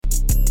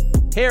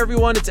Hey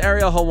everyone, it's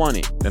Ariel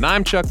Helwani. And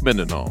I'm Chuck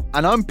Mendenhall.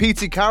 And I'm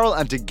P.T. Carroll,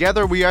 and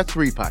together we are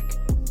 3-Pack.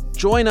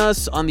 Join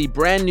us on the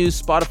brand new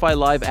Spotify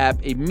Live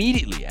app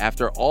immediately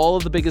after all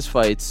of the biggest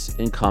fights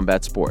in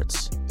combat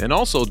sports. And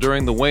also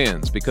during the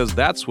weigh-ins, because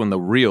that's when the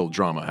real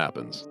drama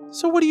happens.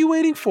 So what are you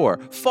waiting for?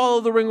 Follow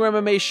the Ringer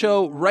MMA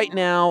show right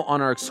now on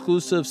our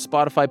exclusive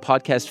Spotify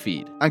podcast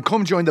feed. And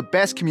come join the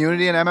best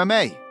community in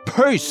MMA.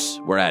 Peace!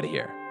 We're out of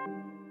here.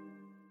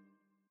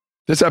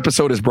 This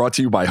episode is brought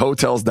to you by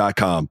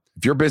Hotels.com.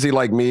 If you're busy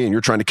like me and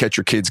you're trying to catch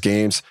your kids'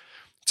 games,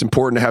 it's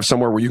important to have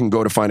somewhere where you can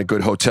go to find a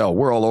good hotel.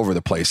 We're all over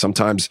the place.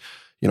 Sometimes,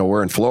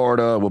 we're in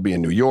Florida, we'll be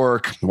in New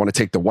York. We want to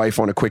take the wife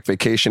on a quick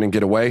vacation and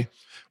get away.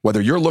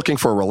 Whether you're looking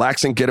for a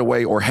relaxing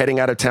getaway or heading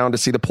out of town to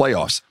see the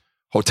playoffs,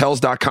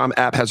 Hotels.com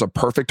app has a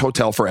perfect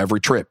hotel for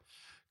every trip.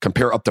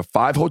 Compare up to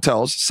 5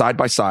 hotels side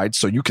by side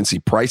so you can see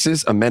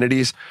prices,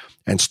 amenities,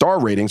 and star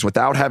ratings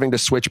without having to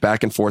switch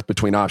back and forth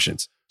between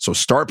options. So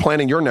start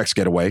planning your next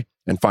getaway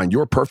and find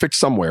your perfect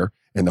somewhere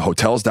in the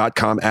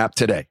Hotels.com app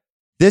today.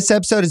 This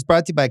episode is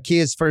brought to you by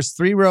Kia's first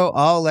 3-row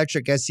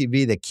all-electric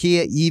SUV, the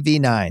Kia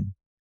EV9.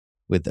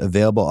 With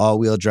available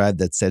all-wheel drive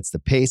that sets the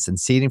pace and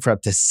seating for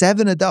up to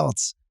 7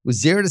 adults. With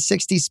 0 to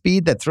 60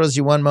 speed that throws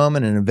you one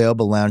moment and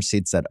available lounge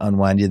seats that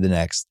unwind you the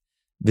next.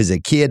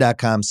 Visit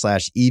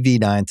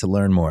kia.com/EV9 to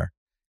learn more.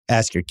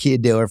 Ask your Kia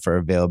dealer for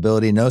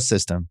availability. No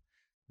system,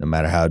 no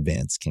matter how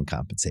advanced, can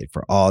compensate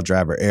for all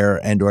driver error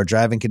and or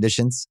driving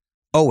conditions.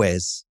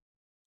 Always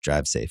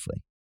drive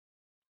safely.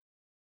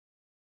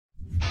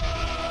 Peter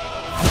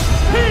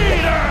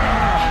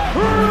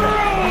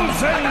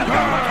Rosenberg!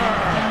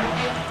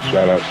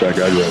 Shout out Shaq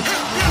Ayers.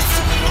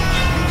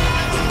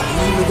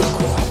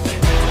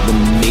 The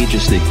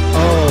majesty.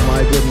 Oh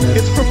my goodness.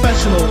 It's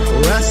professional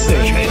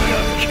wrestling.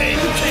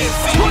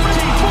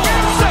 24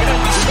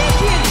 seconds.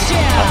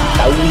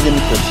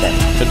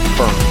 1,000%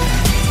 confirmed.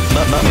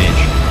 Not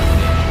mage.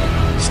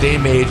 Stay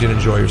mage and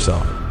enjoy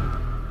yourself.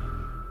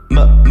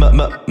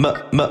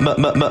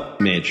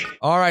 Mage.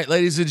 All right,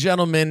 ladies and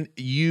gentlemen,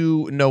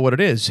 you know what it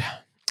is.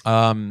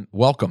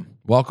 Welcome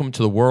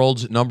to the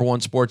world's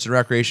 #1 sports and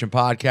recreation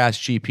podcast,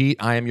 GP.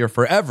 I am your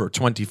forever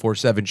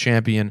 24/7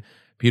 champion,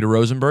 Peter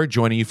Rosenberg,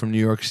 joining you from New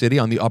York City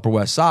on the Upper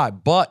West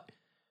Side. But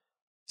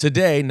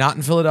today, not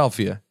in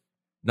Philadelphia,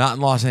 not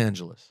in Los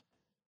Angeles.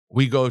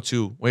 We go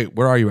to,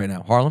 where are you right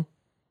now? Harlem?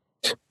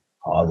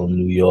 Harlem,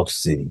 New York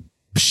City.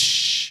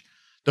 Psh,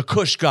 the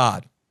Kush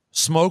God,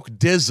 Smoke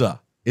DZA,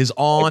 is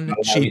on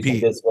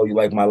GP. You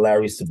like my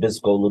Larry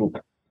Sabisco little...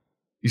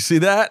 You see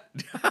that?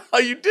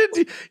 You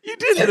did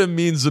hit a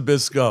mean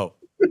Zabisco.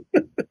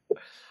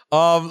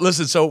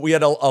 Listen, so we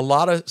had a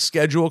lot of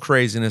schedule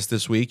craziness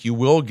this week. You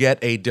will get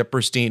a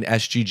Dipperstein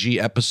SGG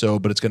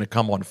episode, but it's going to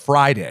come on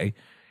Friday.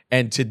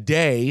 And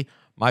today,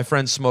 my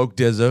friend Smoke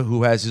DZA,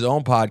 who has his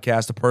own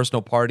podcast, a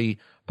personal party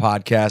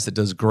podcast that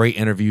does great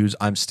interviews.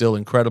 I'm still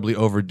incredibly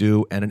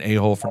overdue and an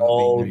a-hole for not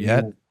being there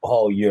yet.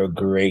 You're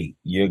great.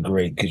 You're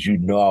great because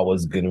I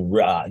was going to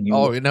rock you.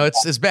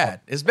 It's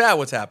bad. It's bad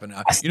what's happening.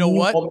 You know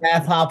what? On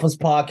Math Hopper's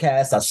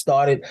podcast, I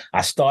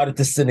started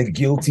to send a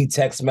guilty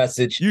text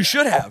message. You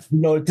should have.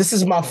 This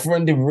is my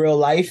friend in real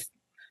life,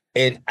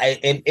 and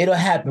it'll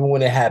happen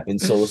when it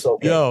happens. So it's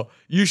okay. Yo,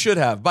 you should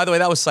have. By the way,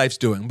 that was Sife's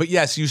doing, but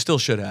yes, you still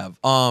should have.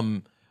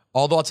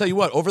 Although I'll tell you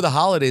what, over the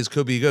holidays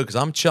could be good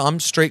because I'm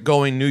straight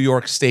going New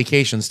York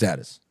staycation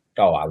status.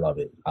 Oh, I love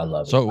it.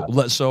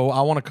 So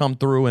I want to come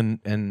through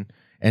and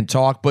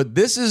talk, but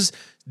this is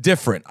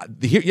different.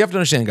 You have to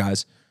understand,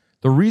 guys.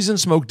 The reason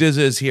Smoke DZA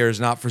is here is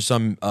not for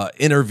some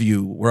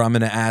interview where I'm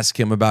going to ask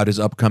him about his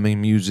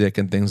upcoming music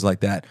and things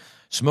like that.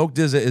 Smoke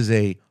DZA is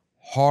a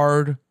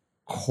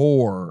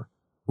hardcore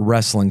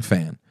wrestling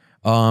fan.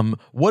 Be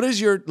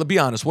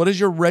honest, what is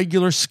your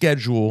regular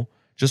schedule?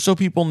 Just so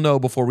people know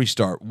before we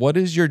start, what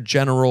is your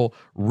general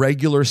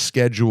regular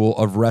schedule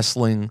of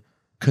wrestling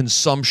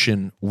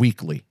consumption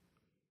weekly?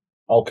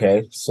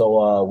 Okay,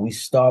 so we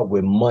start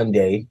with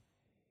Monday.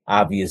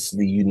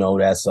 Obviously,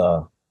 that's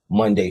a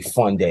Monday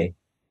fun day,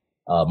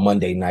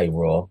 Monday Night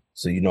Raw.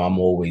 So I'm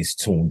always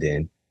tuned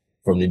in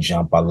from the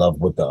jump. I love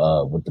what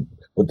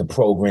the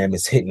program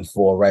is hitting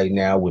for right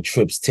now, with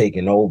Trips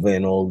taking over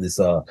and all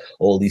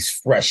these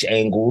fresh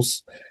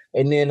angles.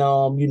 And then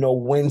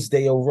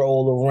Wednesday will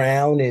roll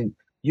around and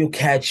you'll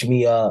catch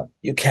me on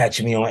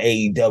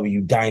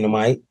AEW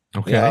Dynamite.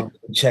 Okay,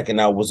 checking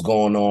out what's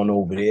going on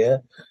over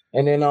there.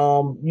 And then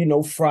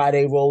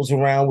Friday rolls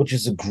around, which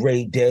is a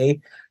great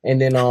day.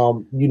 And then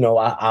I'm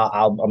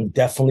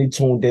definitely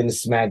tuned in to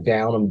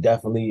SmackDown. I'm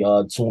definitely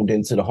tuned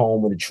into the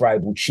home of the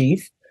Tribal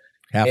Chief.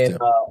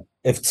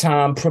 If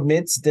time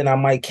permits, then I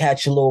might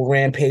catch a little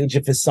Rampage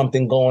if it's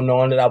something going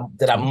on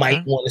that I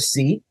might want to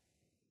see.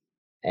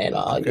 And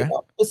now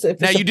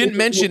you didn't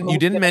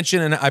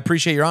mention, and I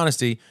appreciate your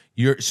honesty.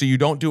 So you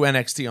don't do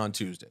NXT on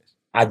Tuesdays.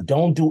 I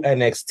don't do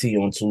NXT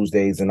on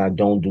Tuesdays, and I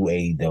don't do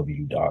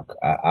AEW, Doc.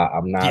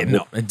 I'm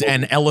not.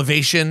 And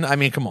Elevation. I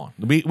mean, come on.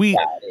 We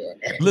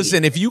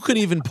listen. If you could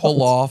even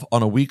pull off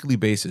on a weekly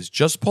basis,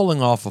 just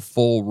pulling off a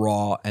full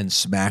Raw and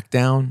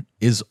SmackDown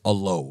is a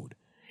load.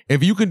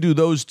 If you can do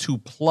those two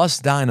plus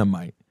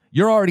Dynamite,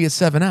 you're already at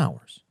 7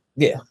 hours.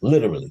 Yeah,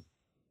 literally.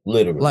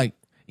 Like,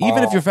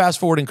 even if you're fast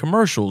forwarding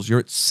commercials, you're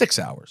at 6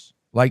 hours.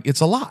 Like,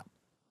 it's a lot.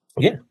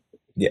 Yeah.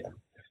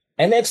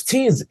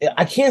 NXT is,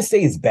 I can't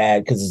say it's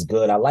bad because it's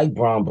good. I like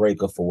Braun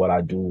Breaker for what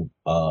I do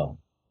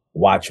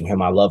watch from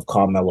him. I love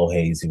Carmelo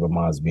Hayes. He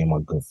reminds me of my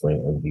good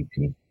friend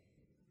MVP.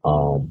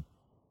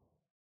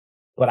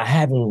 But I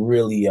haven't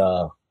really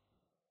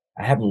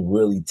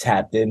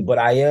tapped in, but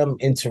I am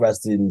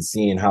interested in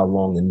seeing how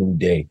long the New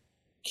Day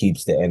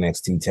keeps the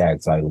NXT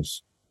tag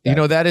titles. You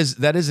know, that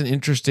is an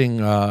interesting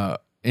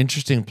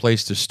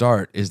place to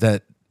start, is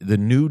that the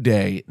New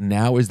Day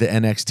now is the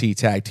NXT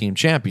tag team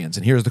champions.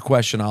 And here's the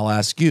question I'll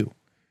ask you.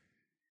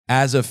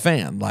 As a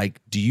fan,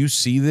 like, do you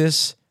see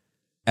this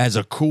as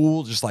a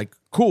cool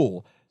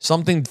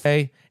something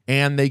day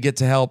and they get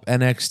to help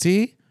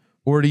NXT?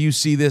 Or do you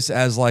see this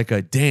as like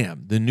a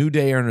damn, the New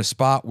Day are in a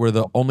spot where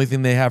the only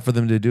thing they have for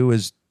them to do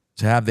is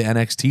to have the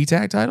NXT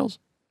tag titles?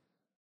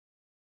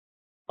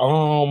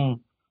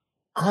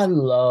 I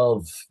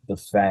love the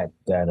fact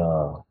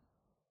that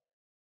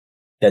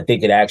that they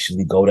could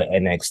actually go to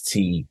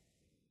NXT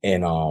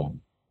and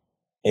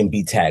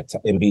be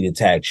the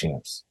tag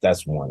champs.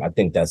 That's one. I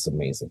think that's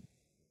amazing.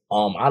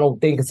 I don't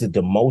think it's a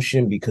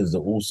demotion because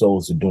the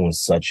Usos are doing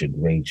such a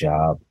great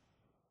job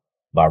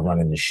by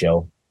running the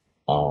show.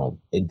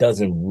 It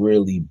doesn't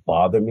really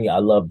bother me. I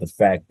love the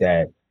fact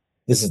that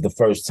this is the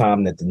first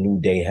time that the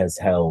New Day has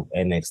held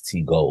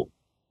NXT Gold.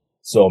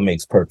 So it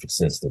makes perfect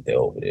sense that they're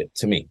over there,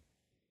 to me.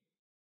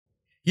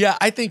 Yeah,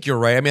 I think you're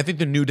right. I mean, I think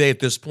the New Day at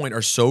this point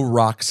are so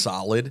rock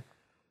solid.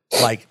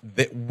 Like,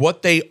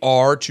 what they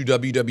are to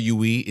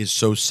WWE is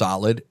so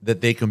solid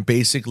that they can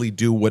basically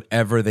do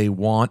whatever they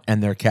want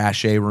and their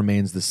cachet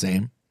remains the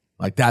same.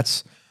 Like,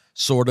 that's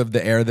sort of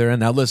the air they're in.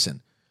 Now,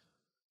 listen.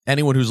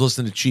 Anyone who's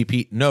listened to Cheap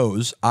Heat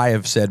knows I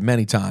have said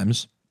many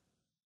times,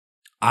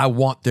 I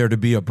want there to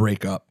be a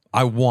breakup.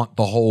 I want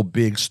the whole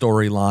big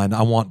storyline.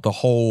 I want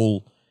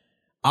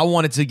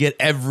it to get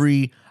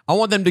I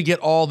want them to get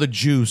all the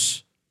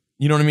juice,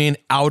 you know what I mean,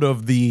 out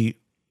of the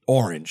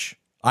orange.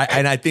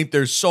 I think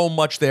there's so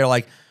much there.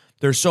 Like,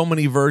 there's so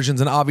many versions.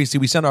 And obviously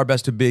we send our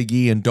best to Big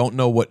E and don't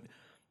know what,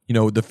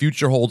 the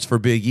future holds for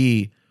Big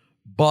E.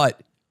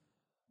 But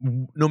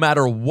no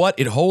matter what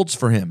it holds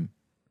for him,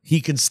 he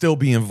can still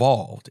be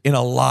involved in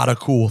a lot of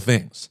cool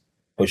things.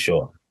 For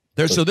sure.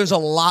 There's a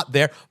lot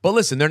there. But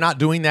listen, they're not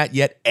doing that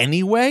yet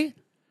anyway.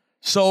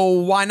 So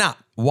why not?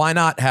 Why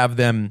not have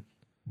them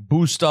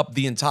boost up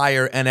the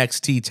entire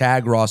NXT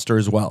tag roster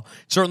as well?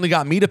 Certainly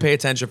got me to pay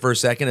attention for a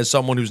second as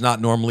someone who's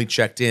not normally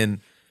checked in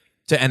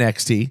to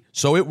NXT.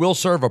 So it will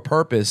serve a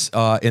purpose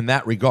in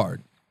that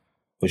regard.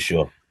 For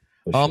sure.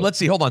 Let's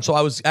see. Hold on. So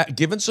I was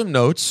given some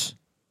notes.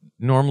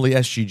 Normally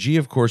SGG,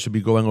 of course, would be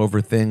going over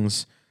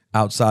things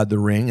outside the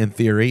ring, in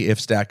theory, if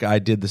Stat Guy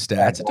did the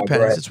stats. It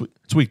depends.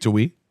 It's week to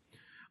week.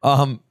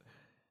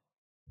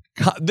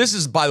 This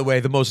is, by the way,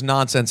 the most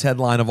nonsense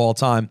headline of all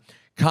time.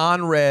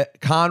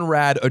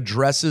 Conrad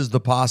addresses the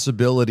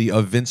possibility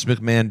of Vince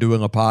McMahon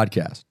doing a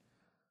podcast.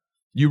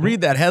 You read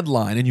that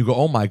headline and you go,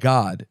 oh my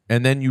God.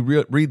 And then you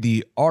read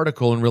the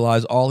article and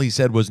realize all he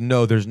said was,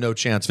 no, there's no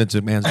chance Vince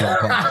McMahon's doing a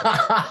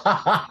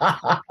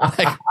podcast.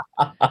 Like,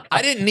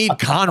 I didn't need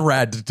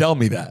Conrad to tell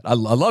me that. I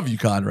love you,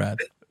 Conrad.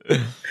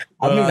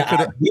 I mean, the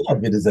idea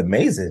of it is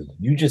amazing.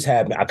 You just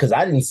have, because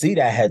I didn't see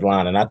that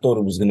headline and I thought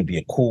it was going to be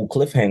a cool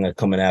cliffhanger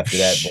coming after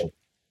that. But.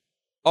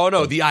 Oh,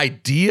 no, the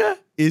idea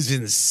is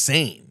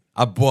insane.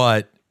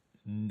 But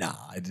nah,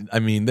 I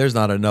mean, there's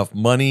not enough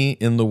money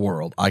in the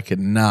world. I could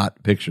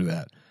not picture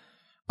that.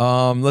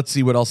 Let's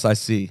see what else I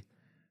see.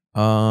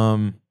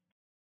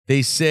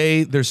 They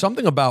say there's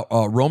something about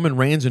Roman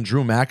Reigns and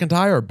Drew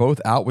McIntyre are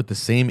both out with the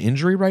same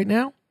injury right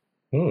now.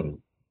 Really?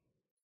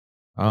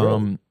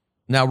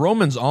 Now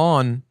Roman's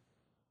on.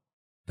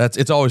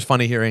 It's always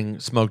funny hearing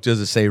Smoke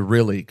DZA say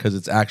 "really" because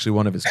it's actually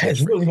one of his.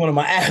 It's really one of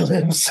my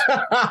ad-libs.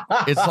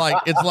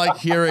 It's like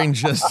hearing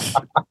just.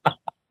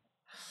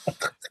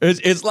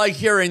 It's like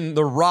hearing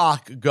The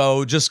Rock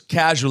go just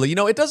casually.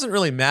 It doesn't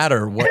really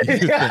matter what you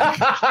think.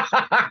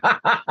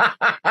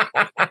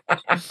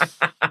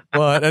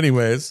 But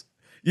anyways,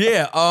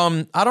 yeah.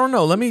 I don't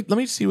know. Let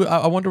me see.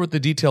 I wonder what the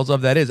details of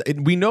that is.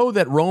 We know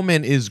that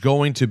Roman is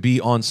going to be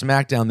on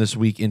SmackDown this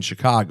week in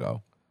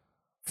Chicago.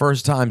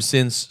 First time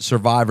since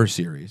Survivor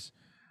Series.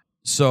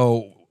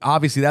 So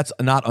obviously that's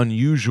not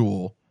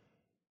unusual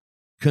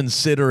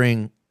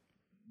considering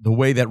the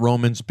way that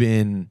Roman's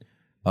been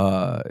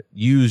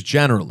used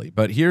generally.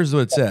 But here's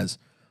what it says.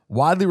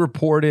 Widely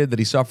reported that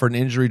he suffered an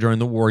injury during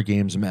the War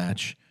Games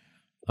match.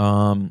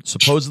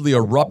 Supposedly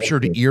a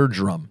ruptured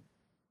eardrum.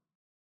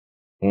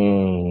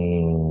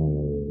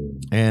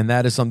 And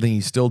that is something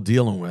he's still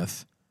dealing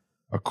with,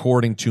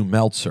 according to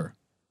Meltzer.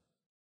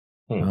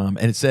 And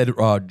it said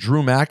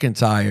Drew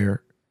McIntyre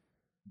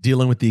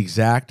dealing with the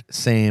exact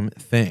same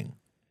thing.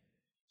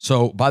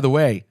 So, by the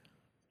way,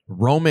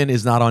 Roman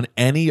is not on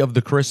any of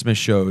the Christmas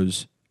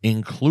shows,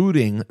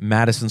 including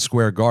Madison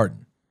Square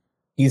Garden.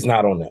 He's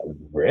not on that,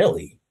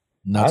 really?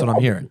 That's what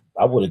I'm hearing.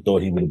 I would have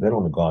thought he would have been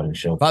on the Garden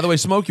show. By the way,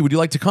 Smokey, would you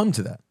like to come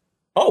to that?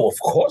 Oh, of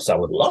course, I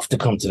would love to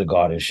come to the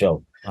Garden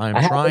Show. I'm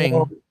trying.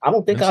 I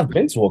don't think I've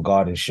been to a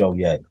Garden Show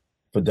yet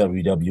for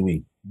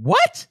WWE.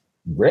 What?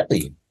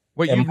 Really?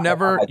 Wait, you've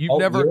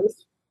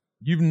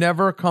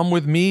never come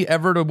with me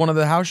ever to one of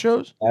the house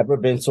shows? Ever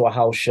been to a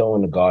house show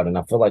in the Garden?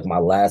 I feel like my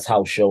last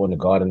house show in the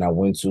Garden I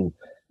went to,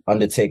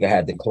 Undertaker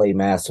had the clay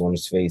mask on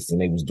his face,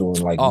 and they was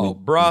doing like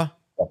bruh,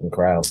 fucking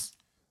crowd. Let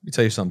me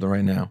tell you something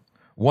right now.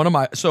 One of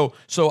my so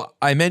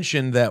I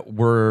mentioned that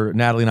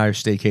Natalie and I are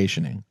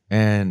staycationing,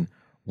 and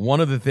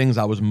one of the things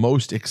I was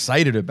most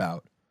excited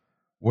about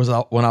was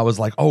when I was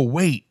like, oh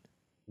wait,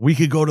 we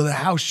could go to the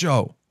house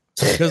show,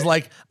 because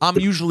like I'm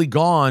usually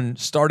gone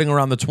starting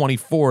around the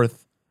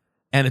 24th,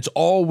 and it's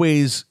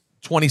always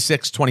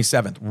 26th,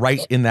 27th,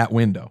 right in that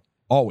window,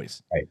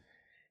 always. Right.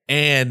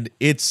 And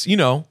it's,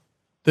 the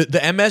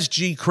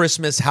MSG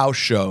Christmas house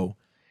show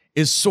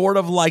is sort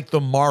of like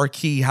the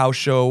marquee house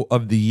show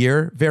of the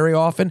year very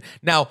often.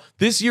 Now,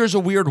 this year's a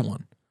weird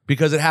one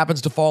because it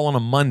happens to fall on a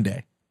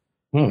Monday.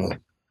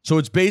 So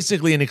it's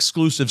basically an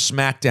exclusive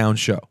SmackDown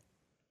show.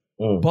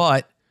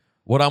 But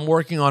what I'm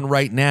working on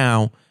right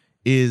now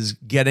is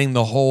getting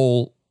the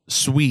whole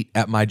suite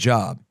at my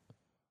job.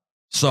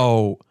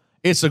 So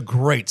it's a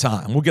great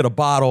time. We'll get a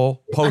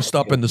bottle, post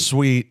up in the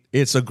suite.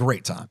 It's a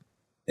great time.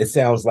 It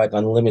sounds like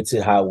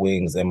unlimited hot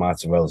wings and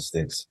mozzarella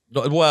sticks.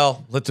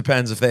 Well, it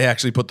depends if they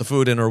actually put the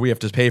food in or we have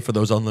to pay for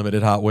those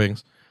unlimited hot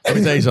wings. Let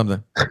me tell you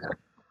something.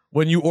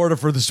 When you order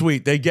for the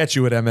suite, they get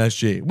you at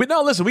MSG. But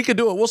no, listen, we can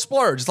do it. We'll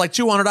splurge. It's like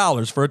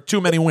 $200 for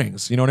too many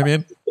wings. You know what I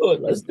mean?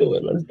 Let's do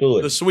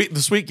it.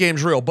 The sweet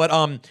game's real.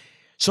 But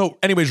so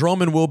anyways,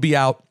 Roman will be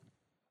out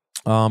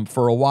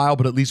for a while,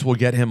 but at least we'll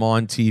get him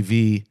on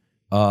TV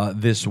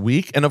this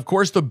week. And of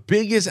course, the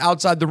biggest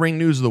outside the ring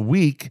news of the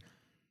week,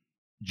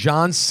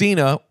 John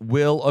Cena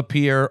will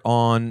appear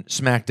on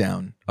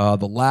SmackDown,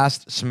 the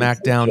last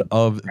SmackDown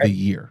of the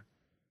year.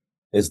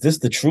 Is this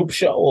the Troop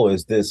Show or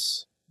is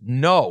this?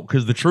 No,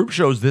 because the Troop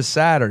Show's this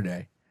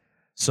Saturday.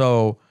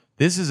 So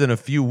this is in a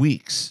few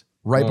weeks,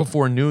 right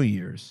before New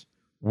Year's.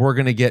 We're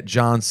going to get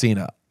John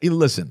Cena. Hey,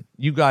 listen,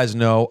 you guys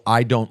know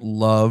I don't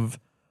love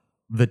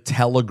the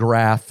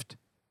telegraphed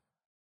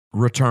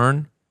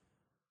return.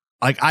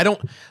 Like,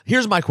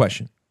 here's my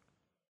question.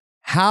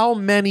 How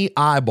many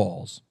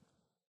eyeballs,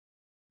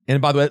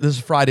 and by the way, this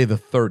is Friday the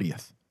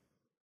 30th.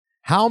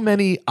 How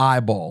many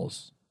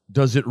eyeballs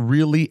does it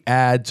really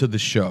add to the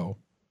show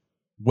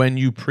when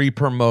you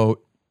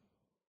pre-promote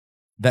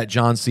that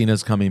John Cena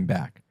is coming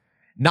back?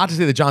 Not to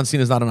say that John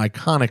Cena is not an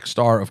iconic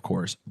star, of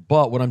course,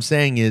 but what I'm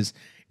saying is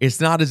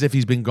it's not as if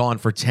he's been gone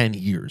for 10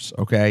 years,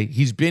 okay?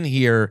 He's been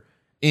here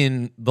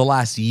in the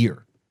last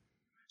year.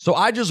 So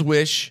I just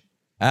wish,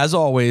 as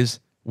always,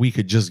 we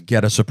could just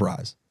get a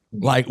surprise.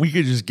 Like, we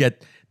could just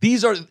get,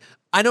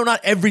 I know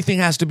not everything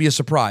has to be a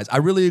surprise. I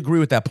really agree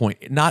with that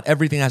point. Not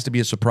everything has to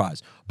be a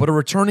surprise. But a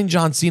returning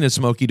John Cena,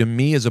 Smokey, to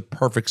me is a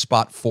perfect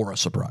spot for a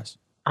surprise.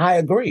 I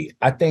agree.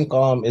 I think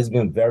it's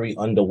been very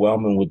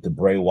underwhelming with the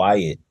Bray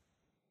Wyatt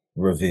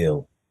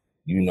reveal.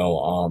 Even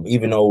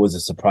though it was a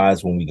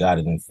surprise when we got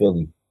it in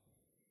Philly,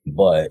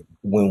 but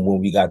when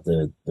we got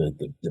the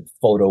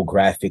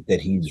photographic that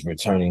he's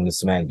returning to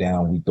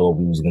SmackDown, we thought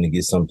we was going to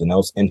get something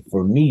else. And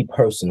for me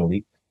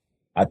personally,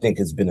 I think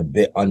it's been a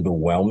bit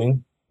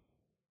underwhelming.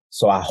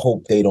 So I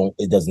hope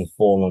it doesn't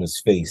fall on his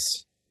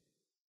face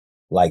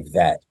like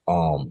that.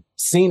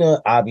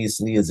 Cena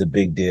obviously is a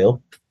big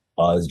deal.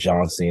 As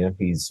John Cena,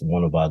 he's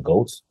one of our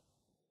GOATs.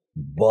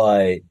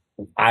 But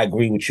I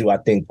agree with you. I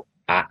think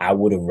I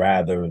would have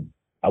rather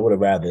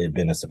it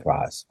been a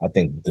surprise. I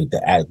think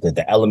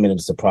the element of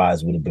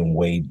surprise would have been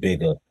way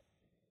bigger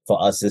for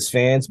us as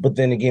fans. But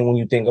then again, when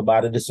you think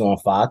about it, it's on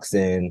Fox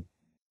and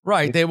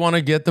right, they want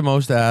to get the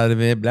most out of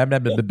it. Blah blah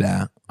blah blah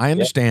blah. I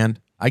understand.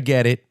 I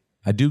get it.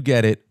 I do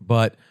get it.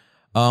 But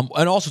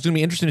and also it's gonna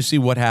be interesting to see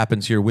what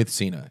happens here with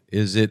Cena.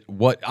 Is it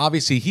what?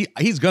 Obviously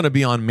he's gonna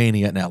be on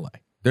Mania in LA.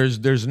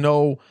 There's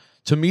no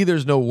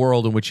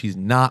world in which he's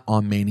not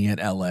on Mania in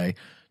LA.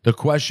 The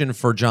question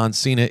for John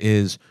Cena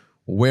is,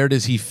 where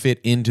does he fit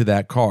into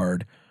that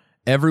card?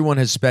 Everyone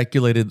has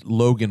speculated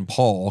Logan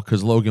Paul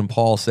because Logan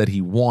Paul said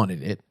he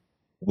wanted it.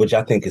 Which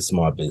I think is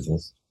smart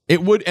business.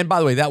 It would, and by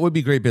the way, that would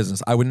be great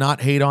business. I would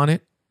not hate on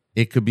it.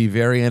 It could be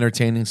very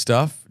entertaining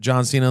stuff,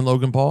 John Cena and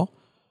Logan Paul.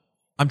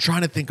 I'm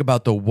trying to think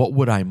about what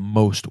would I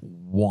most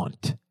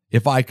want?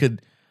 If I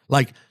could,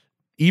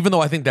 even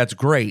though I think that's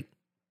great,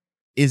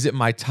 is it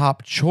my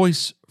top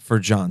choice for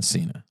John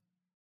Cena?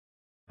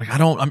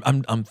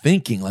 I'm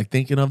thinking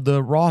of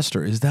the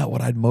roster. Is that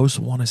what I'd most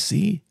want to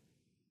see?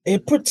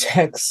 It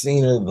protects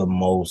Cena the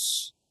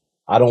most.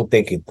 I don't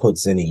think it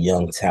puts any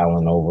young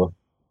talent over.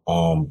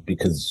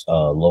 Because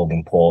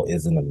Logan Paul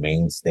isn't a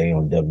mainstay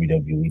on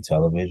WWE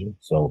television.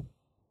 So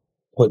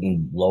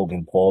putting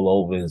Logan Paul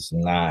over is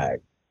not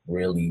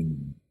really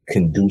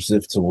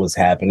conducive to what's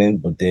happening.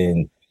 But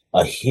then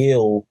a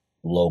heel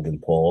Logan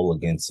Paul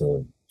against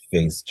a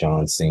face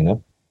John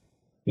Cena.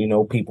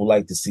 People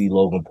like to see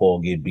Logan Paul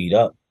get beat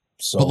up.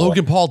 So, but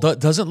Logan Paul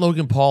doesn't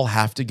Logan Paul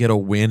have to get a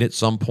win at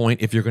some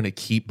point if you're going to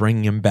keep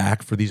bringing him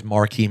back for these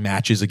marquee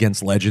matches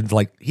against legends?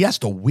 Like, he has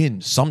to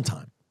win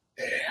sometime.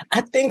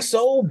 I think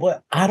so,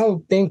 but I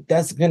don't think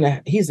that's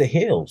gonna. He's a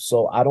heel,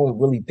 so I don't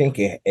really think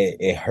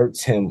it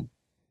hurts him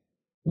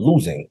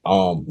losing.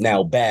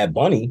 Now Bad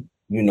Bunny,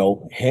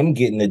 him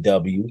getting the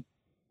W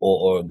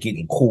or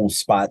getting cool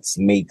spots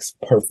makes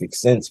perfect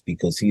sense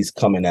because he's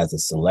coming as a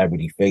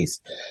celebrity face.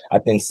 I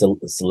think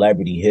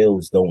celebrity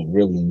heels don't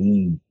really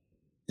need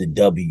the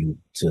W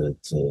to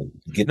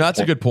get. No, that's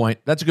a good point.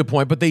 That's a good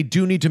point. But they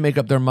do need to make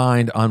up their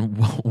mind on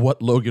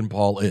what Logan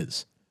Paul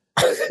is.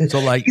 So,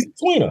 like, he's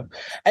a tweener,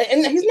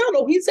 and he's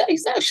not.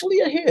 He's actually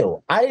a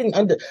heel. I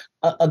didn't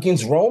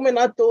against Roman.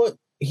 I thought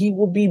he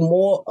would be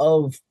more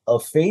of a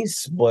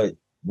face, but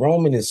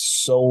Roman is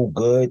so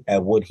good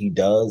at what he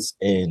does,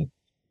 and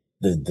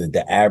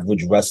the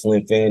average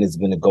wrestling fan is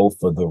going to go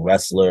for the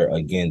wrestler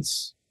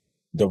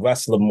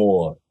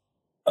more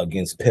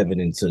against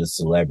pivoting to the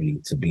celebrity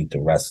to beat the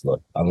wrestler,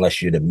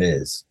 unless you're the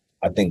Miz.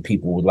 I think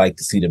people would like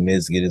to see the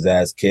Miz get his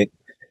ass kicked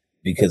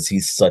because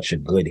he's such a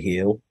good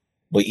heel.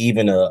 But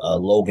even a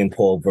Logan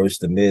Paul versus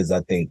the Miz,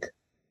 I think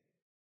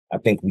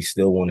we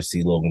still want to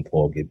see Logan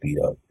Paul get beat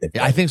up.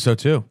 Yeah, I think so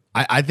too.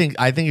 I think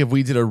if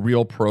we did a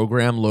real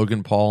program,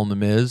 Logan Paul and the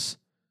Miz,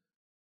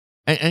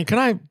 and can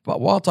I,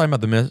 while talking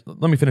about the Miz,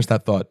 let me finish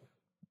that thought.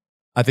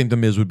 I think the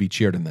Miz would be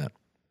cheered in that.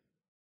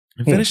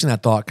 And finishing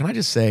that thought, can I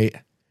just say,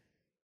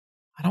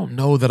 I don't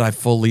know that I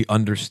fully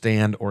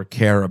understand or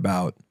care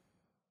about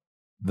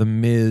the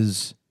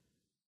Miz,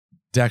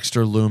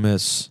 Dexter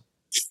Lumis.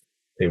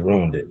 They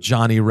ruined it.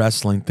 Johnny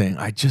wrestling thing.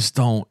 I just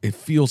don't. It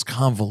feels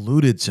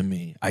convoluted to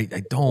me. I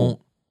don't.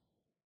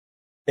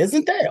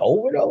 Isn't that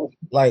over though?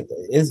 Like,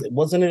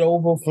 wasn't it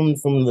over from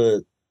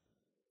the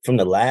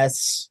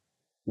last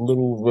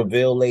little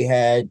reveal they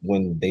had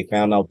when they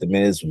found out the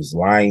Miz was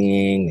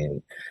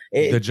lying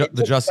and the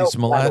Jussie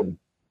Smollett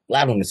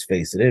flat on his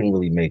face? It didn't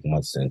really make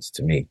much sense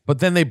to me. But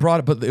then they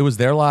brought it. But it was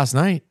there last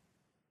night.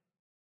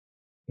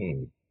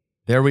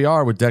 There we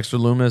are with Dexter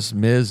Lumis,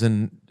 Miz,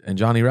 and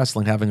Johnny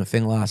Wrestling having a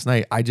thing last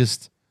night. I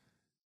just,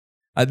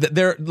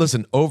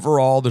 listen,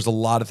 overall, there's a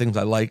lot of things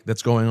I like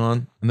that's going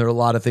on, and there are a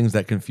lot of things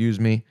that confuse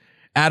me.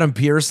 Adam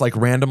Pearce, like,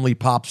 randomly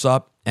pops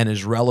up and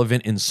is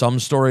relevant in some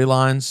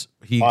storylines.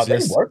 Are they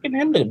working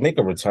him to make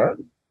a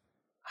return?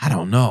 I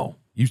don't know.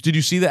 Did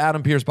you see the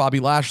Adam Pearce, Bobby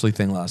Lashley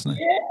thing last night?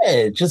 Yeah,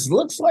 it just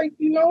looks like,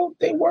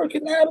 they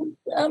working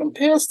Adam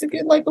Pearce to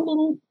get like a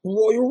little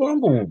Royal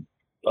Rumble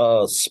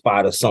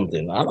spot or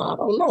something. I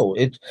don't know.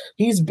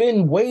 He's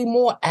been way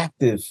more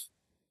active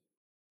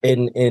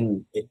on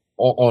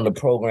the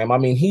program. I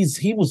mean,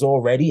 he was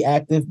already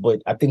active,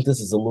 but I think this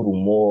is a little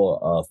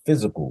more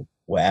physical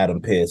with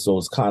Adam Pearce. So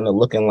it's kind of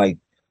looking like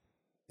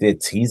they're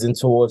teasing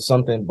towards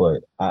something.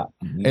 But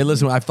hey,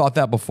 listen, I've thought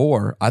that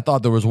before. I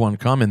thought there was one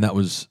coming that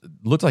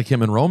looked like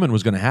him and Roman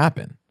was going to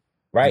happen.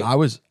 Right.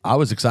 And I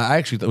was excited. I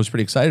actually was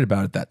pretty excited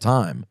about it at that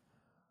time.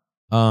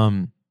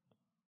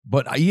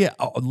 But yeah,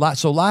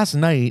 so last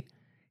night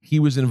he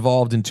was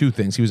involved in two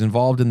things. He was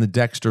involved in the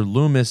Dexter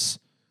Lumis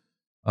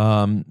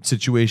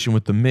situation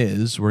with the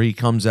Miz, where he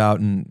comes out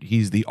and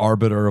he's the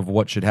arbiter of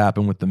what should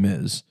happen with the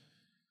Miz.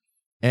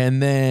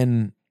 And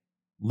then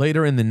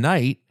later in the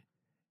night,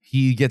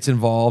 he gets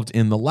involved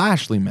in the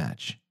Lashley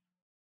match.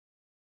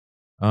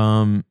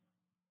 I'm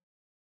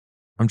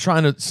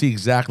trying to see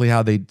exactly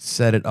how they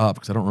set it up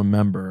because I don't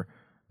remember.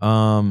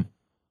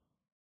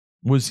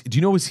 Was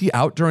he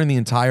out during the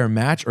entire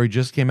match or he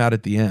just came out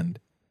at the end?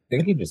 I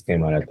think he just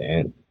came out at the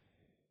end.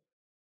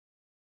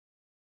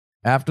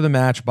 After the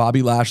match,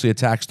 Bobby Lashley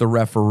attacks the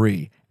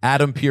referee.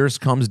 Adam Pearce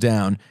comes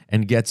down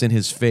and gets in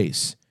his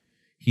face.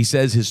 He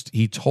says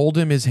he told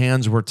him his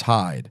hands were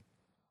tied.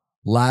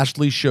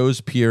 Lashley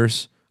shows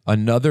Pearce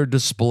another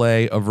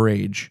display of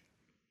rage.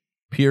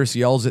 Pearce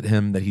yells at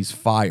him that he's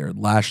fired.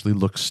 Lashley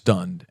looks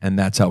stunned, and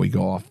that's how we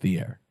go off the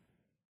air.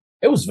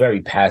 It was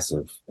very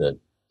passive. That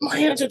my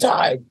hands are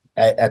tied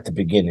at the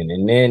beginning,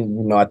 and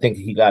then I think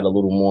he got a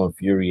little more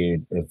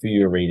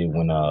infuriated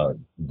when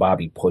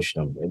Bobby pushed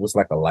him. It was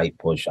like a light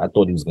push. I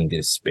thought he was gonna get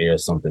a spear or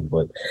something,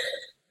 but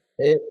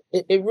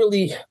it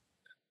really.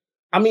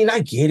 I mean, I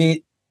get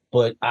it,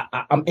 but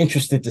I'm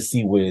interested to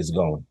see where it's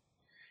going.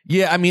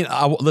 Yeah, I mean,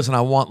 listen,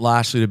 I want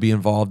Lashley to be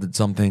involved in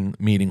something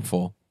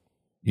meaningful.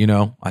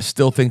 I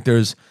still think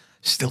there's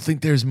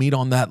meat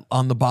on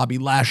the Bobby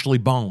Lashley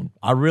bone.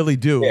 I really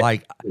do. Yeah,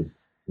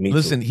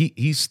 listen,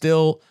 he's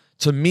still,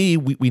 to me,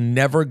 we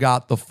never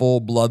got the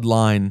full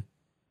bloodline,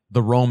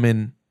 the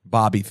Roman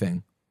Bobby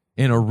thing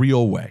in a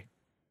real way.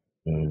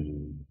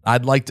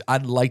 I'd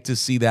like to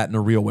see that in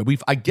a real way.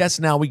 I guess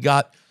now we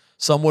got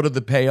somewhat of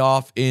the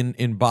payoff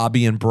in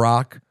Bobby and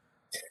Brock.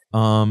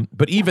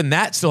 But even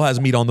that still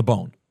has meat on the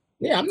bone.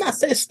 Yeah, I'm not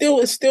saying it's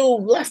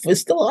still left.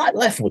 It's still a lot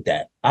left with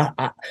that.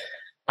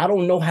 I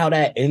don't know how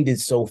that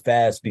ended so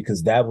fast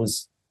because that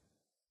was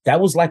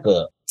like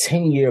a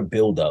 10-year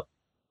buildup.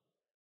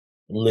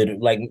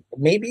 Like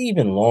maybe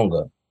even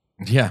longer.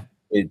 Yeah.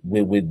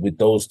 With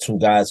those two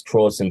guys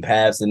crossing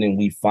paths, and then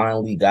we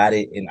finally got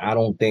it. And I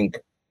don't think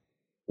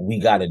we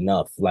got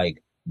enough.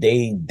 Like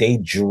they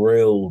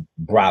drilled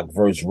Brock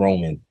versus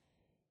Roman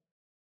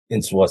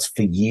into us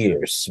for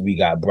years. We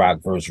got Brock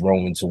versus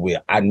Roman to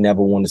where I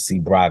never want to see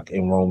Brock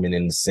and Roman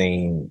in the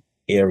same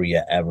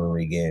area ever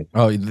again.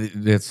 Oh,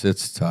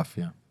 it's tough,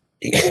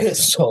 yeah.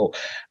 So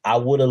I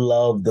would have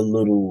loved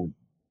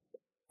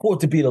for it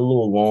to be a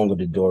little longer,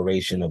 the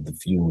duration of the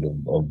feud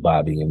of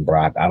Bobby and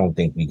Brock. I don't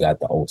think we got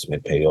the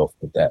ultimate payoff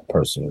with that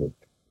personally.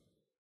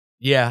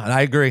 Yeah, and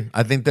I agree.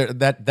 I think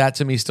that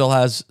to me still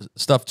has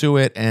stuff to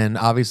it, and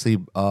obviously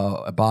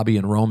Bobby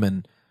and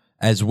Roman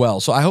as well.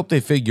 So I hope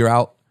they figure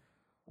out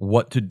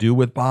what to do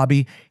with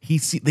Bobby.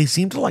 They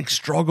seem to like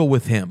struggle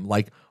with him.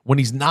 Like when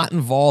he's not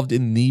involved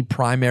in the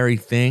primary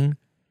thing,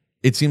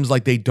 it seems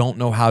like they don't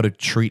know how to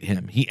treat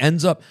him. He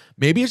ends up,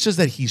 maybe it's just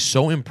that he's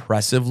so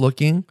impressive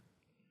looking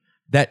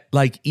that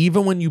like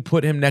even when you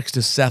put him next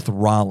to Seth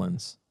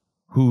Rollins,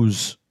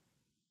 who's,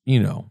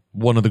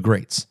 one of the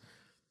greats,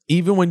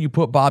 even when you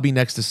put Bobby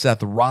next to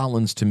Seth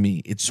Rollins, to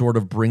me, it sort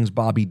of brings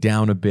Bobby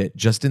down a bit,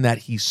 just in that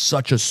he's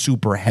such a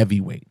super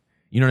heavyweight.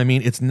 You know what I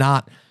mean?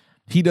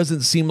 He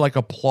doesn't seem like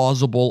a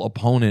plausible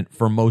opponent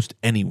for most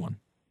anyone.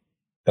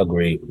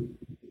 Agreed.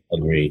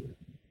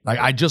 Like,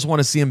 I just want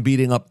to see him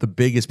beating up the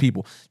biggest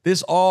people.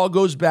 This all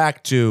goes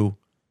back to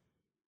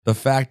the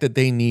fact that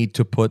they need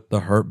to put the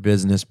Hurt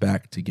Business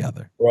back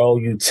together. Bro,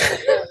 you took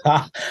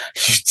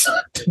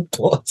the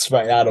thoughts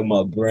right out of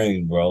my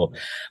brain, bro.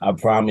 I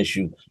promise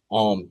you.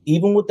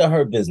 Even with the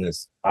Hurt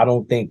Business, I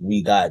don't think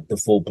we got the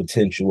full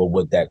potential of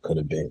what that could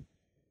have been.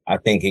 I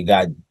think it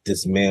got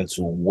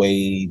dismantled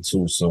way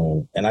too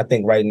soon. And I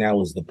think right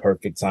now is the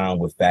perfect time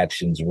with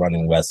factions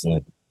running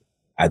wrestling.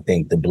 I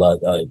think the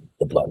bloodline.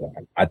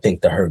 I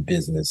think the Hurt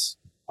Business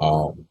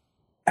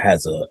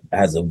has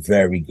a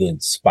very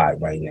good spot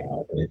right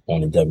now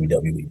on the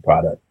WWE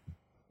product.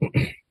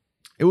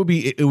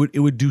 It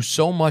would do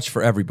so much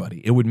for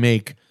everybody. It would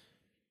make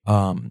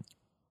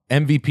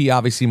MVP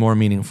obviously more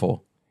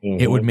meaningful. Mm-hmm.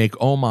 It would make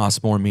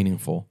Omos more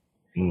meaningful.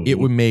 Mm-hmm. It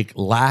would make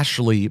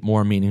Lashley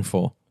more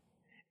meaningful.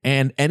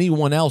 And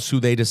anyone else who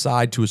they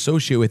decide to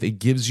associate with, it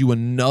gives you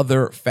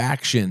another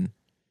faction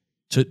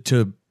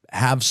to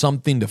have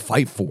something to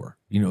fight for.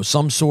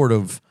 Some sort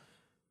of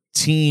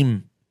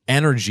team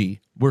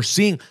energy. You're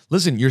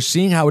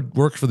seeing how it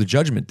works for the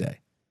Judgment Day.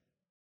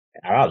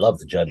 I love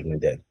the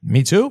Judgment Day.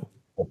 Me too.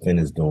 What Finn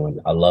is doing.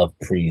 I love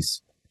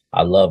Priest.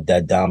 I love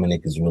that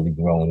Dominic is really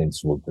growing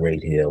into a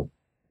great heel.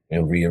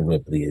 And Rhea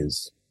Ripley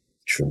is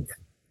truth.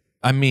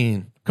 I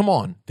mean, come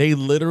on. They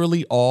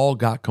literally all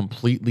got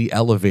completely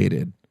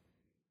elevated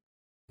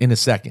in a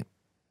second,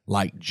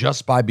 like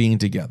just by being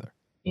together.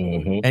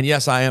 Mm-hmm. And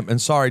yes, I am. And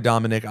sorry,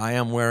 Dominic, I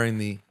am wearing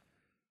the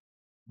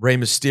Rey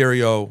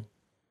Mysterio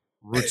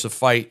Roots of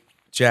Fight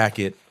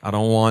jacket. I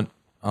don't want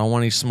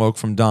any smoke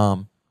from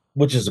Dom.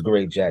 Which is a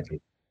great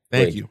jacket.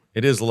 Thank you.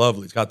 It is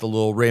lovely. It's got the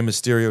little Rey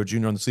Mysterio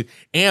Jr. on the sleeve.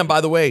 And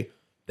by the way,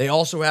 they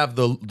also have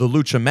the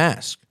Lucha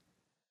mask.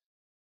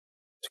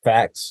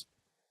 Facts.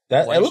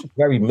 It looks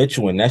very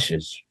Mitchell and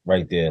Nesh's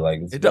right there.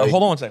 Like it does.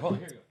 Hold on one second. Hold on.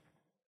 Here you go.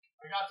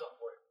 I got something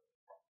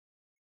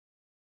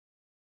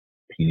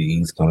for you.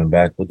 PDE's coming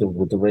back with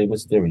the Rey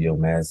Mysterio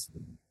mask.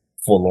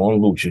 Full on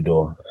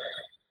luchador.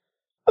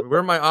 Where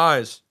are my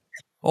eyes?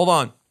 Hold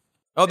on.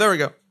 Oh, there we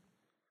go.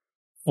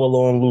 Full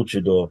on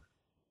luchador.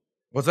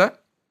 What's that?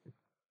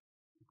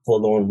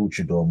 Full on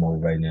luchador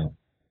mode right now.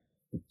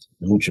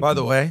 By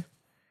the way,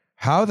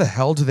 how the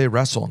hell do they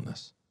wrestle in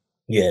this?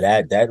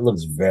 Yeah, that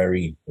looks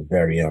very,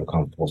 very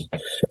uncomfortable.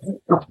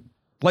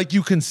 Like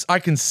I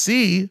can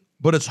see,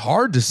 but it's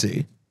hard to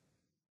see.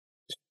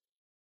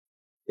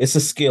 It's a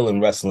skill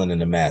in wrestling in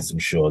the mask, I'm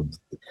sure.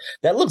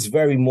 That looks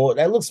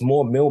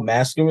more Mil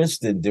Mascaris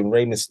than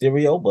Rey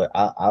Mysterio, but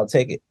I'll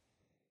take it.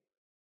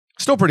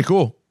 Still pretty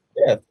cool.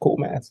 Yeah, cool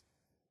mask.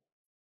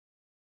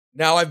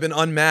 Now I've been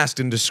unmasked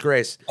in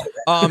disgrace.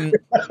 And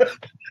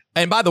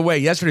by the way,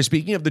 yesterday,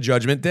 speaking of the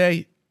Judgment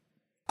Day,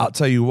 I'll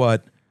tell you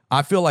what,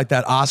 I feel like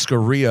that Oscar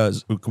Rhea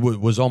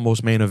was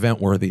almost main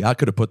event worthy. I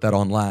could have put that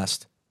on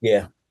last.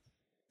 Yeah,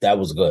 that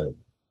was good.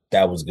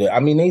 I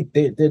mean,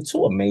 they're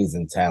two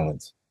amazing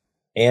talents.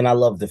 And I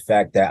love the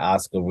fact that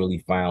Oscar really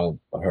found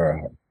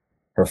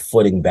her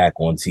footing back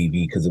on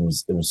TV, because it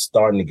was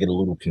starting to get a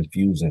little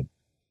confusing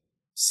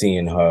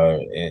seeing her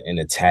in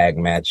the tag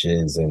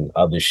matches and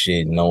other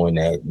shit, knowing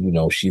that,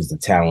 she's the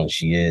talent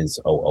she is,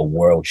 a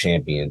world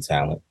champion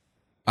talent.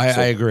 I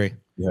agree.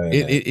 Yeah.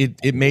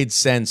 It made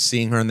sense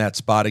seeing her in that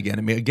spot again.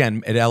 I mean,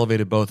 again, it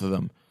elevated both of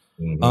them.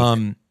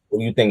 Mm-hmm. What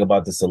do you think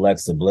about this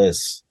Alexa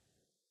Bliss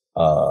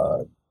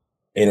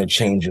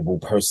interchangeable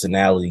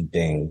personality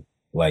thing?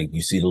 Like,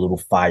 you see the little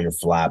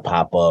firefly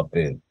pop up,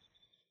 and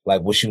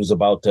like what she was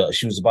about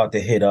to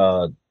hit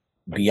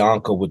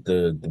Bianca with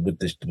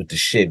the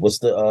shit. What's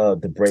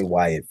the Bray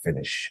Wyatt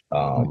finish?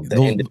 The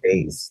End of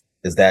Days.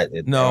 Is that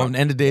it? No,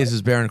 End of Days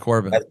is Baron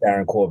Corbin. That's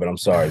Baron Corbin. I'm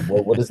sorry.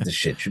 What is the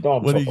shit? You know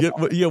what I'm talking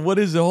about. What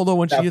is it? Hold on.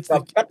 When she gets I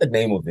forgot the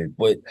name of it,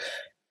 but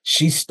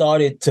she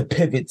started to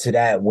pivot to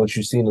that once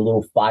you seen the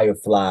little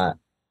firefly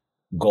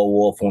go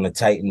off on a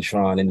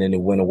Titantron, and then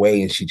it went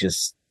away, and she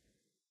just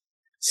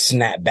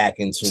snap back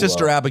into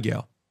Sister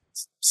Abigail.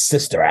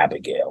 Sister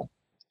Abigail.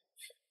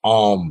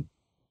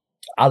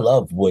 I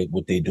love what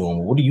they're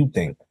doing. What do you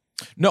think?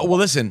 No, well,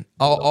 listen.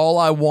 All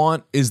I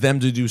want is them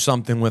to do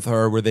something with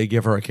her where they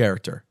give her a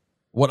character.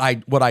 What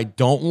I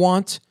don't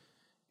want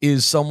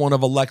is someone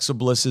of Alexa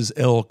Bliss's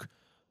ilk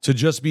to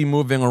just be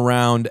moving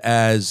around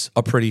as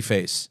a pretty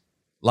face,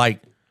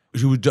 like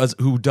who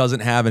doesn't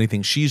have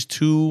anything. She's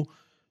too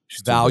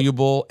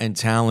valuable and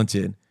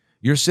talented.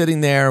 You're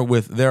sitting there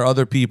with their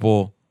other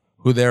people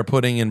who they're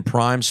putting in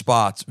prime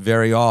spots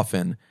very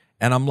often,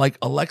 and I'm like,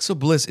 Alexa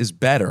Bliss is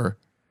better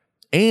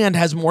and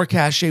has more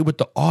cachet with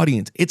the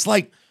audience. It's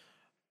like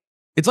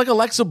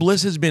Alexa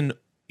Bliss has been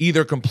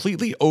either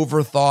completely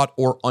overthought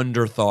or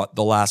underthought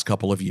the last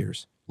couple of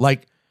years.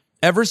 Like,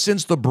 ever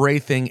since the Bray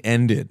thing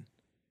ended,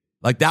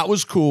 like, that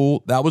was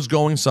cool. That was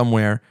going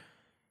somewhere.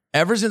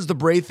 Ever since the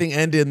Bray thing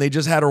ended and they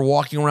just had her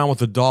walking around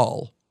with a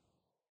doll,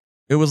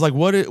 it was like,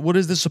 what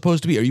is this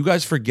supposed to be? Are you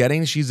guys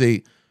forgetting she's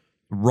a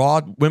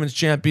Raw Women's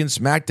Champion,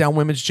 SmackDown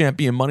Women's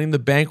Champion, Money in the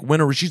Bank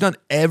winner? She's done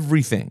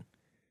everything.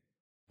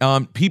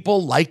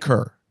 People like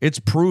her. It's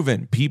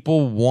proven.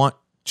 People want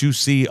to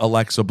see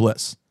Alexa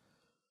Bliss.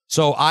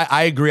 So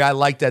I agree. I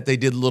like that they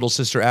did little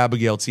Sister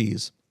Abigail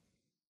tease.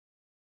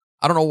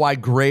 I don't know why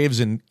Graves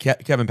and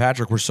Kevin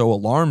Patrick were so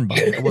alarmed by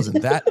it. It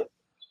wasn't that.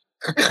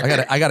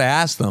 I gotta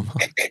ask them.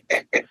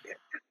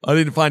 I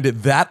didn't find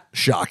it that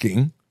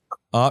shocking.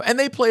 And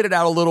they played it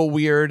out a little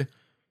weird.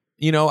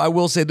 You know, I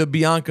will say the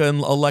Bianca and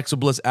Alexa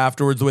Bliss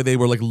afterwards, the way they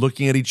were like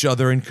looking at each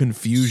other in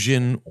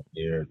confusion.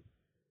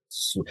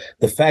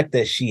 The fact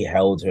that she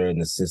held her in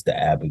the Sister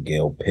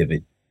Abigail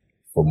pivot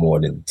for more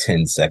than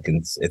 10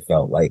 seconds, it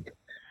felt like.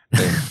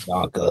 And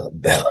Bianca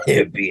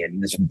Belair being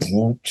this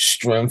brute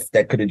strength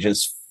that could have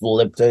just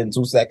flipped her in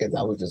 2 seconds.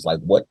 I was just like,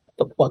 what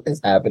the fuck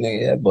is happening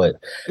here? But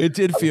it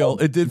did feel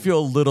a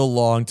little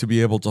long to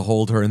be able to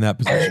hold her in that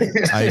position.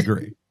 I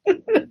agree.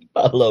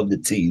 I love the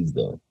tease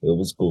though. It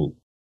was cool.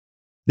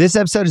 This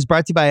episode is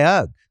brought to you by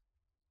UGG.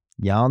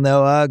 Y'all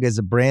know UGG is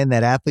a brand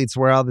that athletes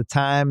wear all the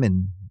time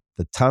in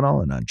the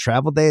tunnel and on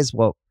travel days.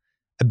 Well,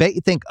 I bet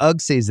you think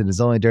UGG season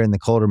is only during the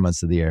colder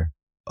months of the year.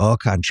 Au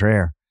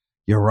contraire,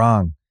 you're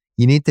wrong.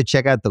 You need to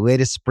check out the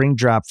latest spring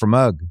drop from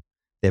UGG.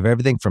 They have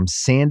everything from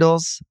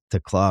sandals to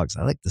clogs.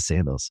 I like the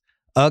sandals.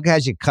 UGG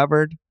has you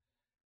covered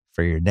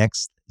for your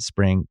next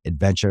spring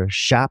adventure.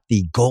 Shop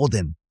the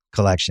Golden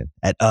Collection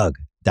at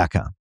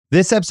UGG.com.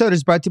 This episode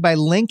is brought to you by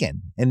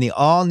Lincoln and the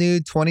all-new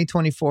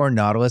 2024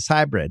 Nautilus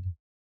Hybrid,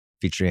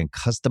 featuring a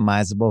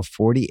customizable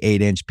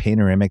 48-inch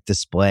panoramic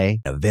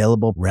display,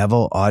 available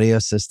Revel audio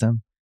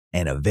system,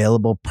 and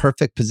available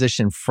perfect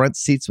position front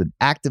seats with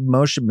active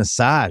motion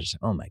massage.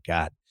 Oh my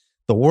God.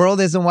 The world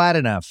isn't wide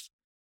enough.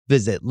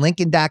 Visit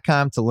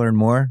Lincoln.com to learn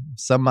more.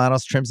 Some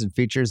models, trims, and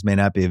features may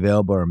not be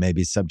available or may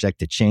be subject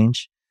to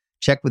change.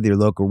 Check with your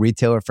local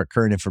retailer for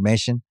current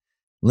information.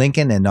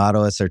 Lincoln and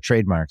Nautilus are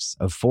trademarks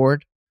of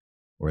Ford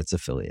or its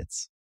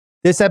affiliates.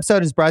 This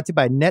episode is brought to you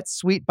by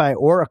NetSuite by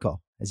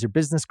Oracle. As your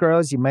business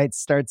grows, you might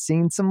start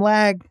seeing some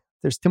lag.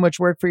 There's too much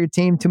work for your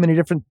team, too many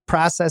different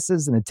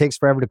processes, and it takes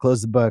forever to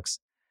close the books.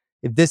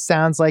 If this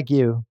sounds like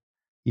you,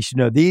 you should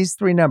know these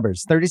three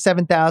numbers: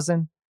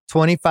 37,000,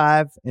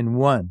 25, and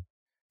 1.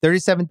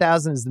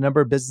 37,000 is the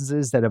number of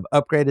businesses that have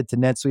upgraded to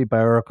NetSuite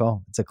by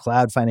Oracle. It's a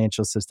cloud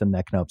financial system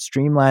that can help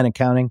streamline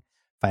accounting,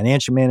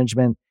 financial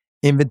management,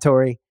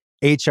 inventory,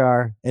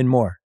 HR, and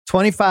more.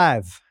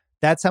 25,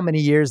 that's how many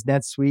years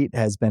NetSuite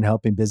has been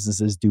helping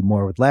businesses do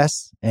more with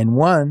less. And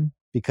 1,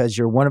 because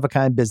your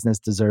one-of-a-kind business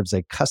deserves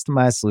a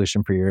customized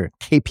solution for your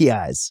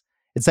KPIs.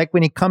 It's like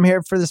when you come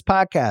here for this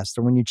podcast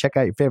or when you check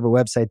out your favorite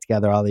website to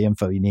gather all the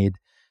info you need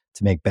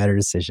to make better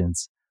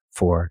decisions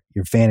for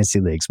your fantasy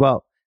leagues.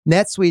 Well,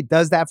 NetSuite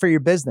does that for your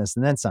business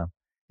and then some.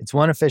 It's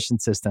one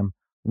efficient system,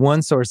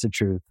 one source of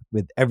truth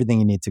with everything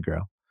you need to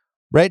grow.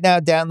 Right now,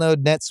 download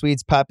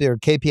NetSuite's popular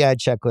KPI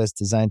checklist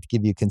designed to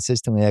give you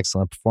consistently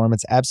excellent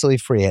performance absolutely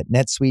free at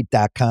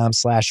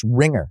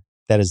netsuite.com/ringer.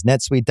 That is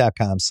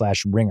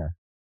netsuite.com/ringer.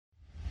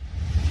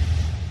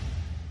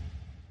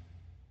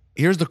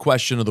 Here's the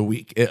question of the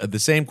week. The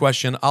same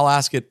question. I'll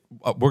ask it.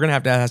 We're going to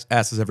have to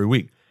ask this every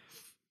week.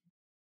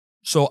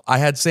 So I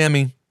had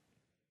Sammy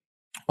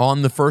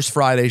on the first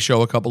Friday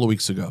show a couple of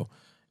weeks ago.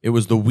 It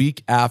was the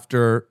week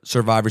after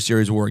Survivor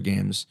Series War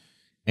Games,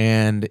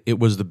 and it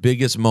was the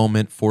biggest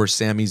moment for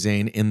Sami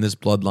Zayn in this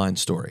Bloodline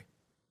story.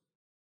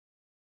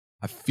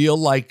 I feel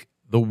like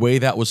the way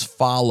that was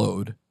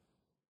followed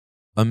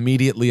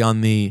immediately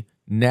on the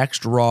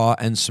next Raw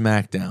and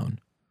SmackDown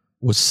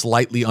was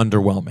slightly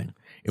underwhelming.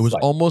 It was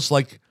almost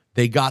like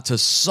they got to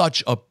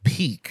such a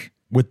peak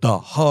with the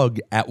hug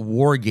at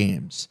War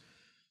Games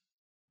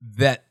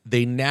that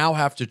they now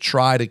have to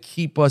try to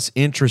keep us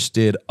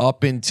interested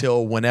up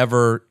until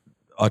whenever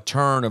a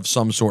turn of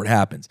some sort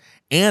happens.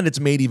 And it's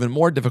made even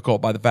more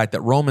difficult by the fact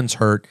that Roman's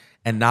hurt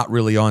and not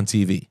really on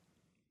TV.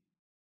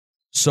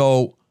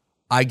 So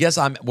I guess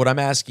what I'm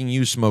asking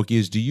you, Smokey,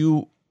 is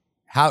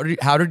how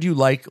did you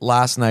like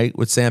last night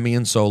with Sammy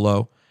and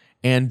Solo?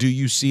 And do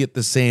you see it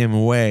the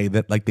same way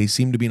that like they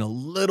seem to be in a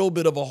little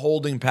bit of a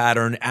holding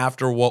pattern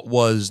after what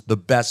was the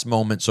best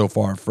moment so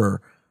far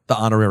for the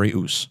honorary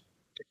Uso?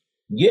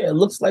 Yeah, it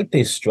looks like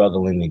they're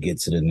struggling to get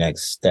to the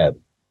next step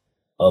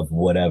of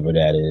whatever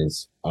that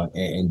is.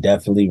 And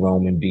definitely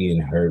Roman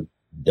being hurt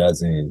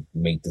doesn't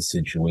make the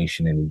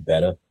situation any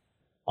better.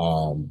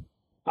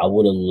 I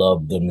would have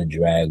loved them to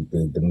drag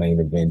the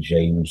main event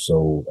Jey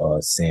Uso,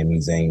 Sami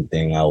Zayn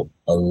thing out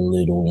a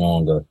little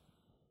longer.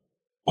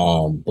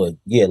 But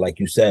yeah, like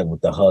you said, with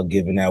the hug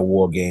given at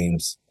War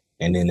Games,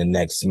 and then the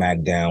next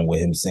SmackDown with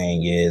him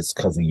saying, yeah, it's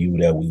because of you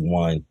that we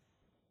won.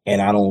 And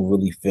I don't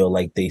really feel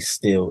like it's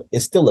still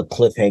a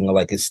cliffhanger,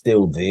 like it's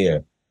still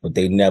there, but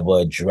they never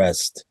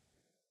addressed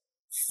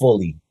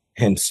fully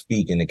him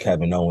speaking to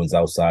Kevin Owens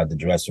outside the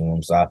dressing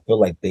room. So I feel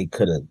like they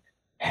could have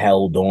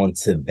held on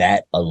to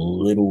that a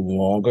little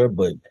longer,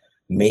 but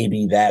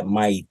maybe that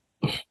might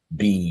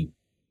be,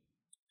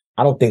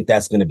 I don't think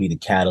that's going to be the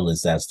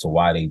catalyst as to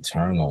why they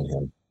turn on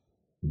him.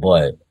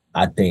 But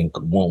I think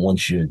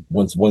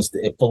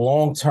if for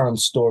long-term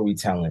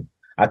storytelling,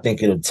 I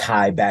think it'll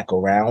tie back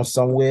around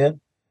somewhere.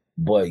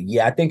 But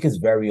yeah, I think it's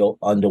very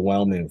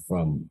underwhelming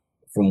from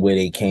where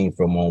they came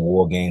from on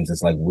War Games.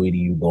 It's like, where do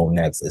you go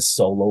next? Is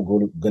Solo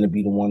going to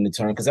be the one to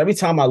turn? Because every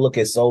time I look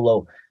at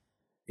Solo,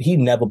 he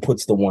never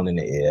puts the one in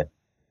the air.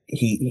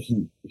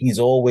 He's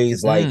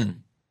always like,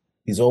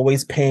 he's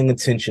always paying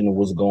attention to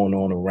what's going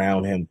on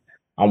around him.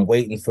 I'm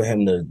waiting for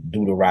him to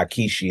do the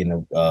Rikishi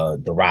and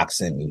the Rock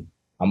sent me.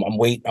 I'm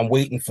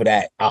waiting for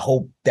that. I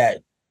hope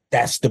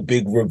that's the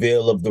big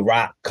reveal of the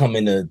Rock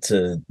coming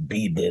to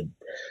be the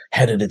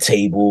head of the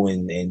table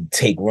and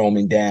take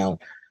Roman down.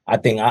 I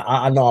think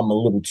I know I'm a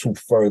little too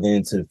further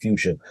into the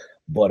future,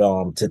 but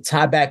to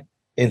tie back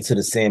into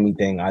the Sami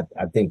thing, I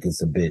think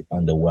it's a bit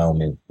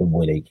underwhelming from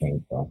where they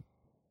came from,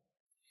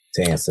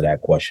 to answer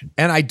that question.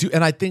 And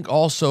I think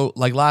also,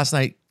 like last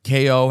night,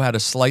 KO had a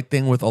slight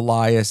thing with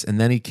Elias, and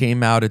then he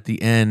came out at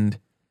the end,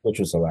 which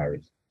was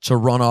hilarious, to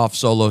run off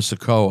Solo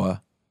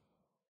Sikoa.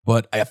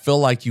 But I feel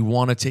like you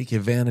want to take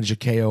advantage of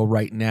KO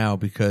right now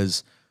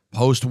because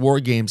post War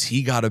Games,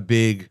 he got a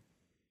big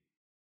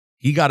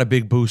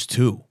boost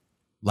too.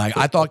 Like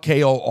I thought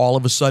KO all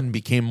of a sudden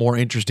became more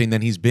interesting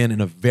than he's been in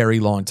a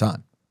very long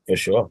time. For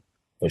sure.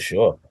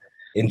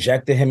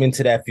 Injected him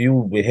into that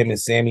feud with him and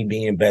Sami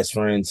being best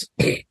friends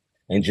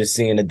and just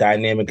seeing the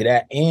dynamic of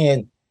that.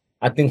 And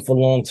I think for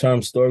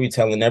long-term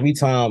storytelling, every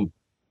time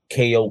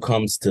KO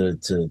comes to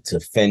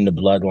fend the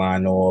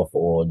bloodline off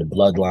or the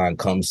bloodline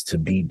comes to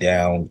beat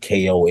down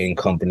KO and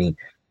company,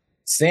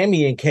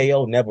 Sami and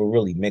KO never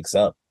really mix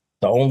up.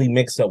 The only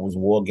mix-up was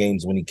War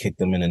Games when he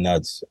kicked him in the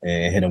nuts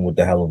and hit him with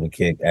the hell of a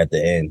kick at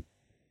the end.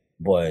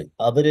 But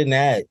other than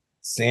that,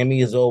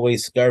 Sami is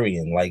always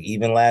scurrying. Like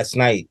even last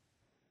night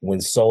when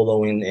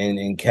Solo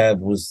and Kev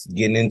was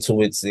getting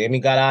into it, Sami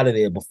got out of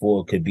there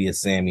before it could be a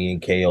Sami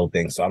and KO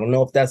thing. So I don't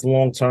know if that's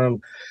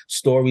long-term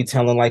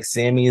storytelling, like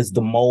Sami is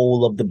the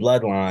mole of the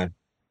bloodline.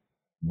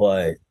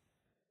 But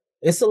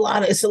it's a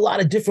lot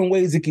of different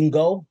ways it can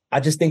go.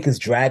 I just think it's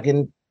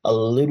dragging a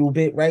little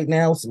bit right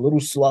now. It's a little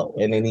slow,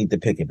 and they need to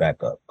pick it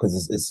back up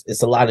because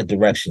it's a lot of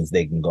directions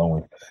they can go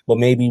in. But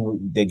maybe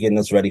they're getting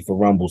us ready for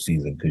Rumble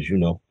season because, you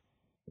know.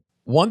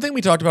 One thing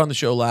we talked about on the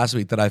show last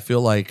week that I feel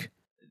like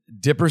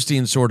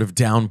Dipperstein sort of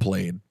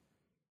downplayed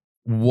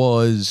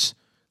was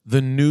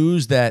the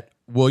news that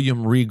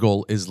William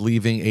Regal is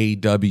leaving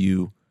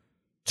AEW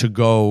to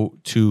go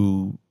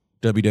to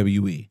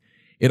WWE.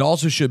 It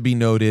also should be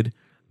noted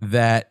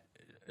that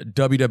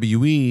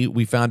AEW,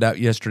 we found out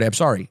yesterday,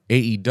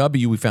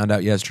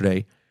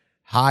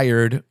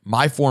 hired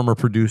my former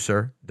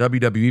producer,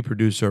 WWE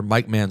producer,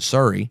 Mike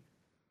Mansouri,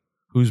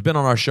 who's been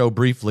on our show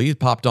briefly. He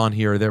popped on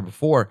here or there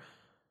before.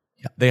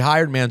 They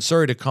hired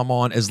Mansouri to come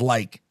on as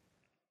like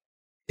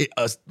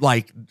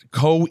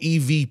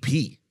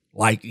co-EVP.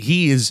 Like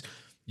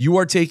you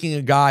are taking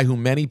a guy who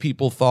many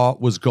people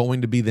thought was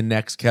going to be the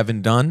next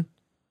Kevin Dunn,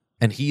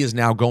 and he is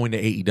now going to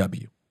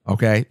AEW.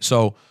 Okay.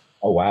 So,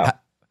 oh, wow.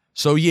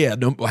 So yeah,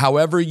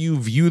 however you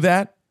view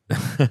that,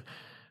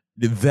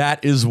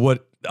 that is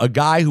what a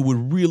guy who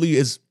would really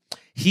is,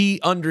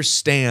 he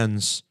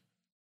understands,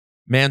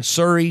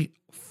 Mansouri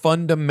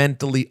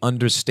fundamentally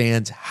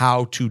understands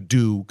how to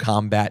do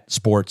combat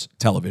sports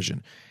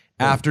television.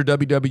 After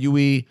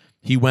WWE,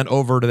 he went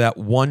over to that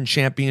one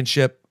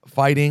championship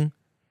fighting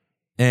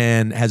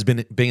and has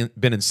been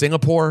in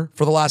Singapore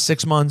for the last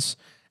 6 months.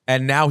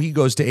 And now he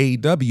goes to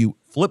AEW.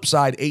 Flip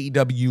side,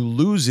 AEW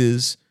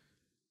loses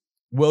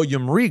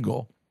William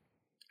Regal.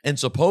 And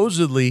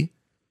supposedly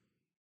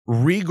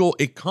Regal,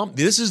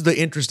 this is the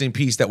interesting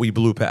piece that we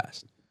blew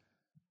past.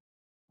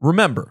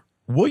 Remember,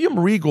 William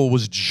Regal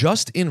was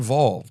just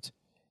involved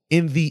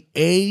in the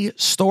A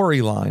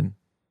storyline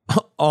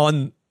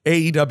on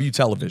AEW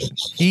television.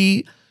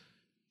 He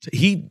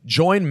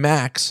joined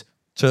Max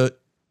to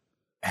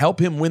help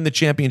him win the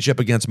championship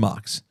against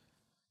Mox.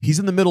 He's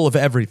in the middle of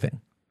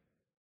everything.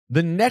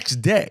 The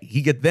next day,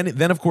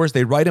 then of course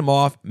they write him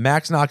off.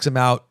 Max knocks him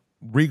out.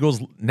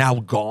 Regal's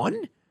now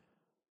gone.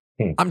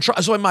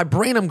 So in my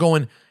brain, I'm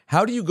going,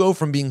 How do you go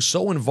from being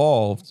so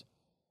involved?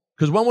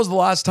 Because when was the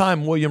last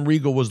time William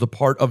Regal was the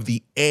part of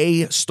the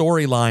A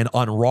storyline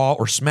on Raw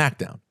or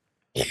SmackDown?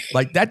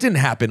 Like, that didn't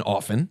happen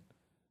often.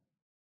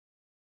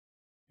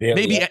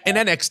 Maybe in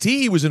NXT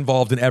he was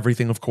involved in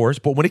everything, of course,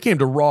 but when it came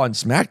to Raw and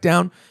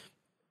SmackDown,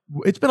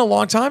 it's been a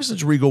long time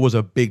since Regal was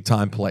a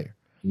big-time player.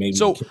 Maybe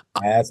so,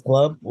 My Ass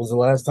Club was the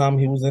last time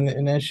he was in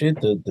that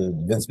shit. The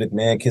Vince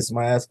McMahon Kiss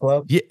My Ass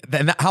Club. Yeah,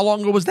 how long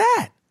ago was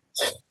that?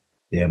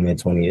 Yeah,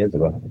 20 years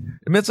ago.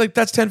 I mean, it's like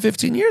that's 10,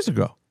 15 years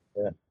ago.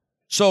 Yeah.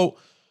 So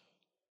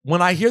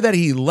when I hear that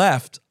he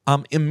left,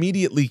 I'm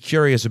immediately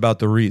curious about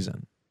the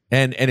reason.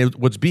 And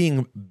what's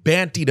being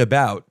bantied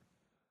about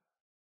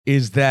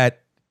is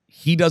that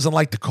he doesn't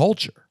like the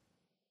culture.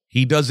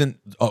 He doesn't,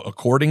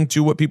 according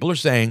to what people are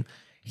saying,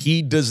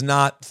 he does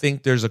not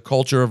think there's a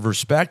culture of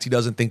respect. He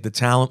doesn't think the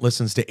talent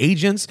listens to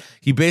agents.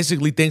 He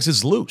basically thinks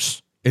it's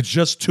loose. It's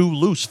just too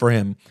loose for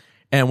him.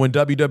 And when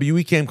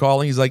WWE came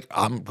calling, he's like,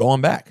 I'm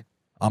going back.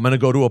 I'm going to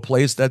go to a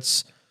place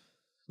that's...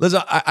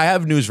 Listen, I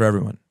have news for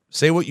everyone.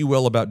 Say what you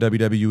will about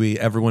WWE.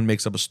 Everyone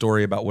makes up a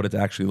story about what it's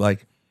actually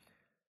like.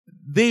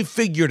 They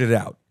figured it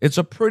out. It's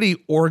a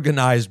pretty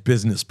organized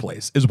business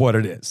place is what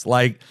it is.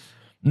 Like,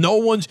 no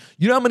one's...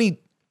 You know how many...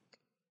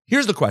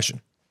 Here's the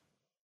question.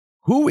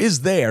 Who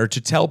is there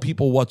to tell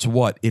people what's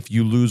what if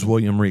you lose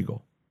William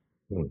Regal?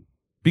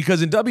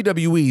 Because in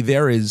WWE,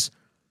 there is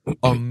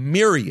a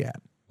myriad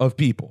of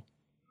people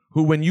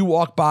who, when you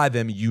walk by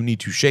them, you need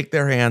to shake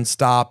their hand,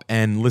 stop,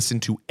 and listen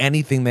to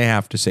anything they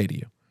have to say to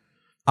you.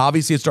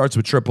 Obviously, it starts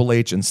with Triple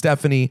H and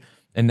Stephanie,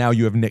 and now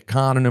you have Nick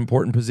Khan in an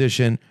important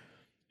position.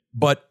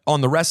 But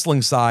on the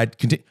wrestling side,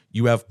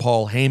 you have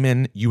Paul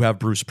Heyman, you have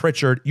Bruce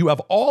Pritchard, you have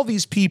all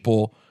these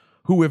people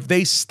who, if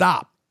they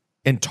stop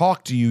and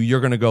talk to you, you're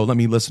going to go, let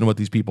me listen to what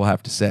these people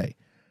have to say.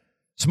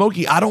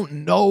 Smokey, I don't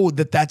know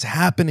that that's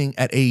happening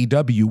at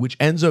AEW, which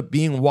ends up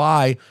being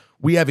why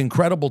we have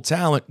incredible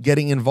talent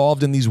getting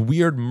involved in these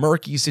weird,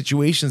 murky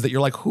situations that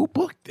you're like, who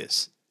booked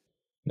this?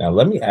 Now,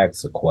 let me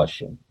ask a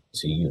question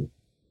to you.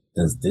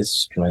 Does this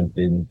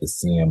strengthen the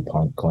CM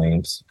Punk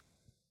claims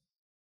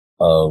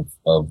of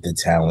the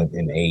talent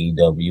in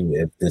AEW?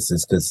 If this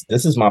is, because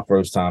this is my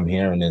first time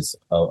hearing this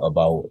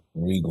about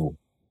Regal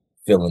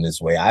feeling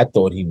this way. I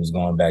thought he was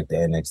going back to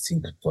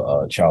NXT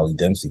for Charlie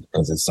Dempsey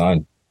because his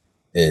son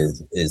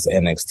is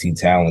NXT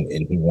talent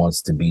and he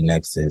wants to be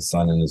next to his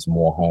son and is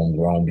more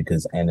homegrown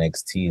because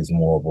NXT is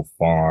more of a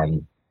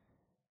farm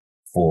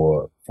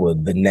for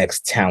the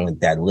next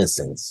talent that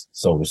listens,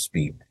 so to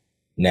speak.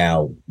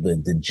 Now,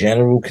 the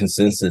general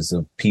consensus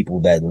of people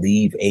that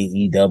leave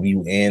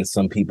AEW and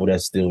some people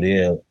that's still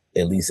there,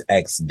 at least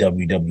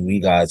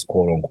ex-WWE guys,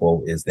 quote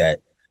unquote, is that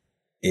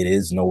it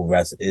is no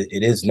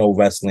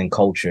wrestling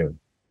culture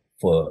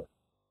for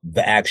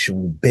the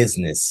actual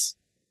business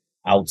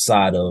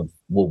outside of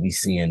what we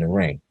see in the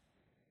ring.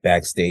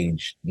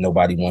 Backstage,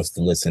 nobody wants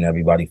to listen.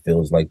 Everybody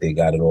feels like they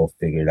got it all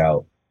figured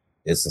out.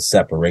 It's a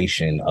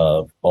separation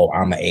of, oh,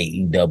 I'm an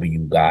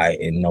AEW guy,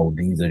 and no,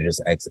 these are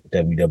just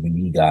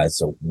ex-WWE guys,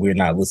 so we're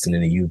not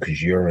listening to you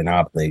because you're in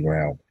our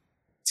playground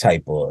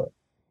type of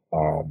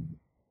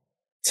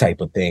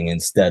thing,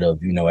 instead of,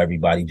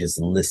 everybody just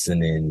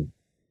listening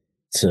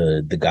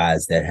to the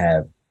guys that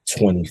have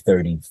 20,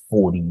 30,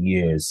 40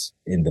 years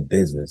in the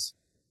business.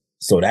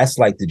 So that's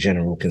like the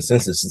general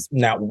consensus.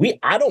 Now,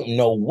 I don't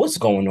know what's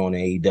going on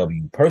in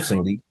AEW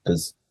personally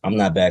because I'm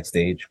not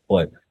backstage,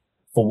 but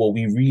for what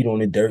we read on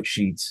the dirt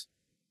sheets,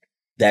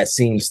 that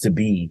seems to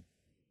be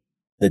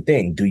the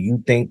thing. Do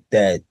you think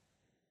that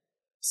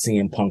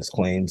CM Punk's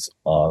claims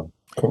are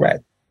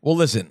correct? Well,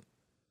 listen,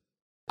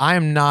 I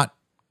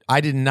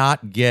did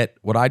not get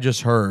what I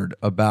just heard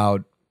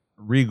about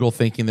Regal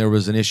thinking there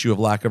was an issue of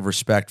lack of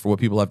respect for what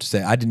people have to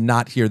say. I did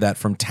not hear that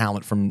from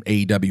talent from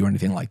AEW or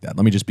anything like that.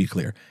 Let me just be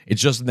clear. It's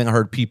just something I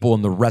heard people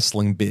in the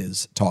wrestling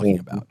biz talking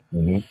about.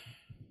 Mm-hmm.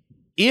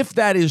 If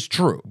that is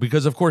true,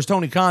 because of course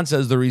Tony Khan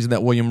says the reason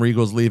that William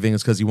Regal's leaving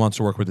is because he wants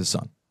to work with his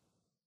son.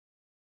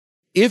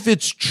 If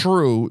it's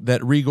true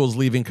that Regal's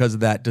leaving because of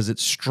that, does it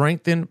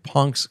strengthen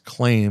Punk's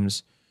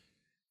claims?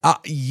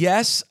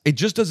 Yes, it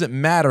just doesn't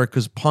matter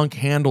because Punk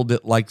handled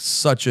it like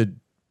such a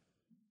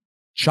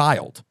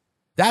child.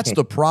 That's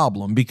the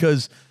problem,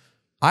 because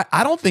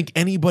I don't think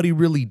anybody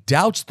really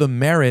doubts the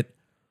merit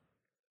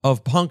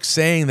of Punk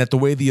saying that the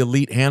way the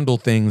Elite handle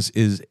things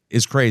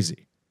is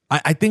crazy.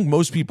 I think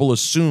most people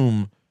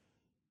assume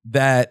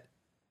that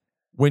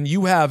when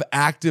you have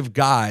active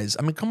guys,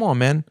 I mean, come on,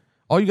 man.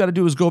 All you got to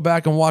do is go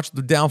back and watch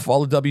the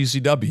downfall of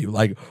WCW.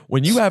 Like,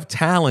 when you have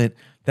talent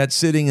that's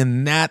sitting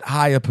in that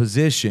high a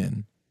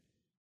position,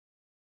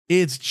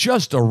 it's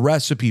just a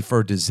recipe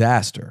for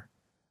disaster.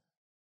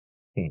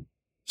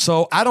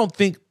 So I don't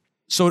think,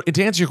 so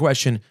to answer your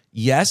question,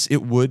 yes,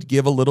 it would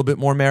give a little bit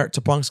more merit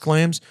to Punk's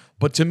claims,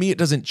 but to me, it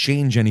doesn't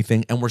change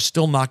anything, and we're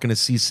still not going to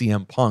see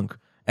CM Punk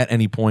at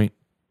any point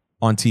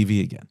on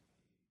TV again.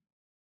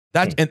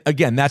 And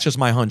again, that's just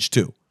my hunch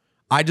too.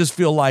 I just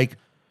feel like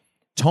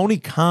Tony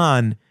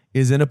Khan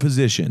is in a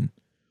position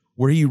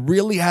where he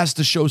really has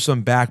to show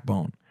some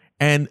backbone.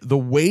 And the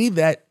way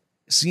that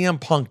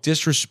CM Punk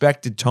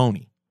disrespected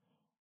Tony,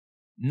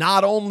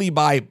 not only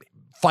by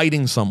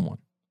fighting someone,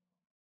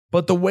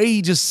 but the way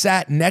he just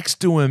sat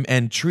next to him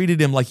and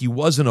treated him like he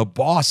wasn't a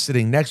boss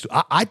sitting next to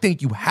him, I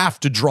think you have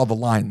to draw the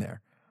line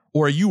there,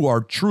 or you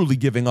are truly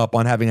giving up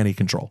on having any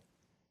control.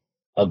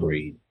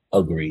 Agreed.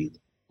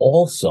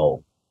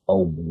 Also, a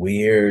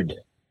weird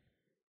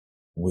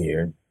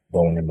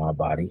bone in my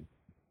body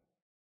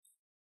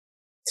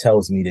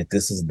tells me that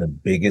this is the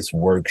biggest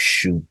work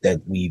shoot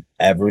that we've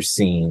ever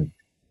seen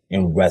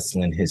in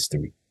wrestling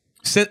history.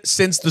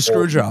 Since the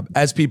screw job,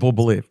 as people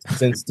believe.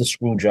 Since the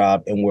screw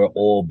job, and we're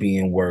all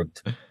being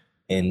worked.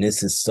 And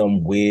this is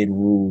some weird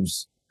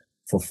rules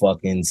for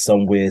fucking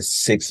somewhere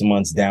 6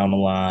 months down the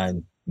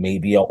line,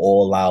 maybe an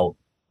all out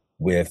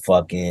where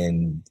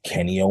fucking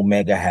Kenny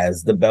Omega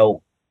has the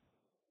belt,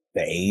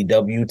 the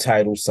AEW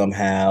title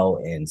somehow,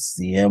 and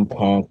CM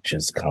Punk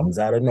just comes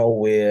out of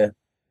nowhere.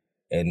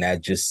 And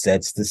that just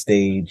sets the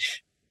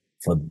stage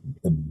for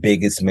the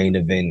biggest main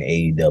event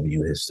in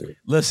AEW history.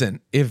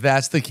 Listen, if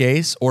that's the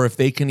case, or if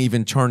they can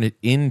even turn it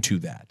into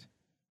that,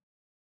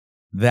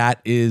 that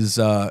is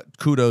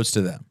kudos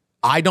to them.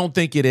 I don't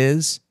think it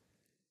is.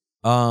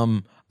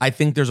 I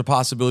think there's a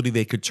possibility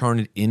they could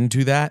turn it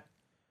into that.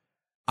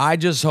 I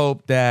just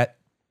hope that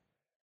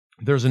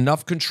there's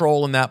enough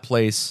control in that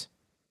place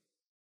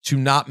to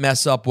not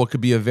mess up what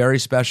could be a very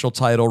special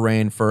title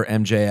reign for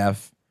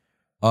MJF.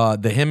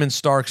 The him and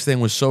Starks thing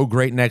was so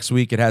great next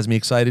week. It has me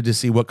excited to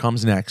see what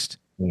comes next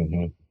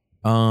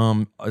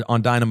on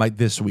Dynamite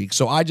this week.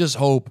 So I just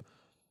hope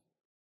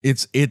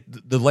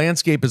the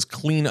landscape is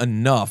clean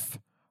enough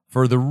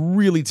for the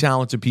really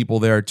talented people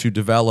there to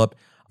develop.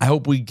 I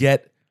hope we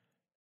get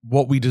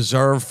what we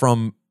deserve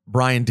from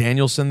Bryan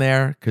Danielson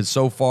there, because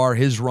so far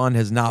his run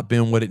has not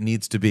been what it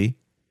needs to be.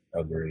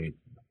 Agreed.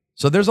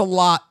 So there's a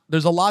lot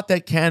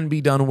that can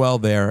be done well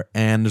there,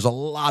 and there's a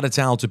lot of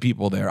talented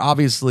people there.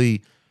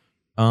 Obviously,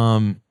 I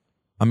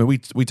mean,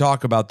 we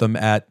talk about them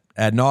ad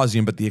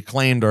nauseum, but the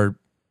Acclaimed are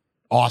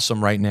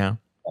awesome right now.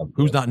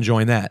 Who's not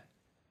enjoying that?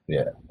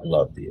 Yeah, I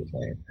love the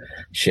Acclaimed.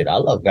 Shit, I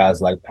love guys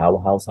like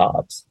Powerhouse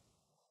Hobbs.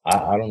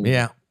 I don't.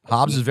 Yeah,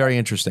 Hobbs is very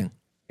interesting.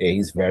 Yeah,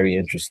 he's very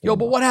interesting. Yo,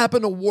 but what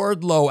happened to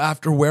Wardlow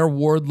after where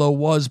Wardlow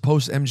was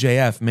post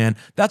MJF, man?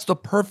 That's the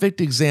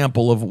perfect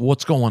example of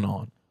what's going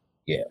on.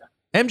 Yeah.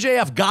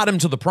 MJF got him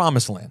to the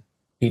promised land.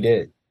 He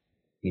did.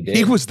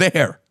 He was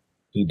there.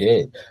 He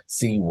did.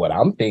 See, what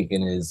I'm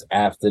thinking is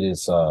after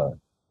this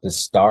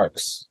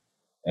Starks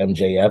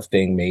MJF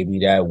thing, maybe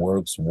that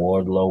works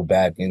Wardlow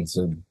back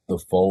into the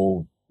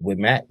fold with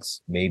Max.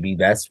 Maybe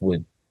that's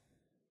what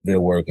they're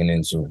working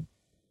into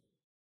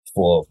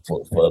for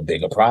a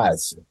bigger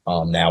prize.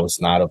 Now it's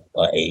not a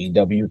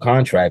AEW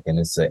contract, and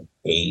it's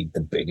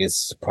the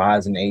biggest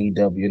prize in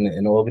AEW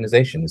in the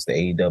organization. It's the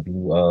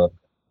AEW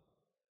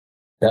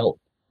belt.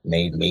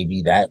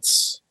 Maybe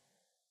that's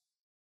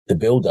the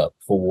buildup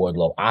for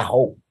Wardlow. I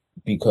hope,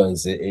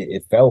 because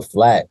it fell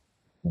flat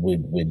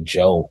with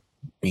Joe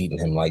beating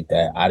him like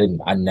that.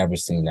 I never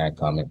seen that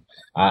coming.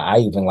 I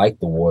even liked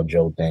the War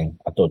Joe thing.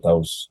 I thought that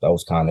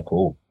was kind of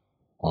cool.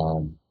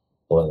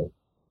 But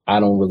I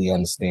don't really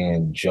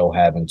understand Joe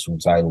having 2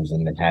 titles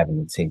and then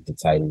having to take the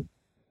title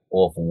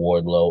off of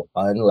Wardlow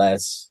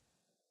unless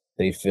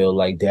they feel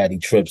like Daddy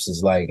Trips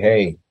is like,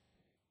 hey,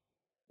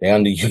 they're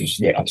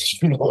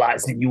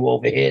underutilizing you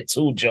over here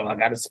too, Joe. I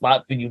got a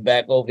spot for you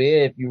back over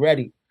here if you're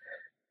ready.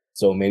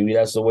 So maybe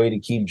that's a way to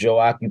keep Joe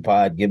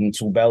occupied, give him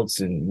 2 belts,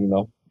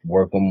 and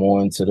work him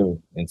more into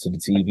the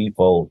TV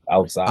fold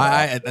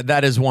outside.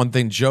 That is one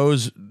thing.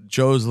 Joe's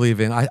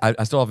leaving.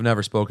 I still have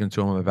never spoken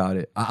to him about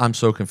it. I'm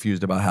so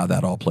confused about how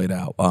that all played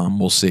out.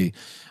 We'll see.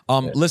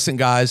 Listen,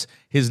 guys,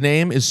 his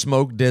name is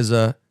Smoke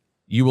DZA.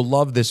 You will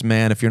love this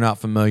man if you're not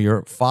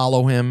familiar.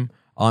 Follow him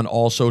on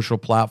all social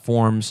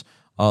platforms.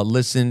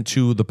 Listen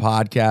to the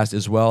podcast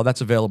as well.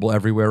 That's available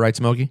everywhere, right,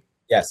 Smokey?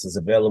 Yes, it's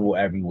available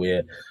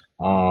everywhere.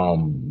 We're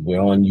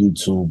on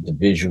YouTube, the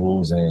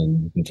visuals,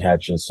 and you can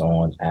catch us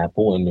on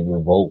Apple and the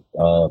Revolt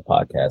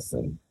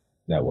podcasting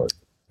network.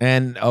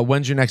 And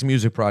when's your next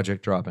music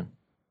project dropping?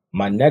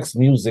 My next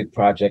music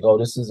project.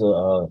 This is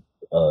a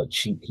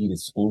Cheap Heat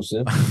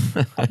exclusive.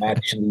 I'm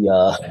actually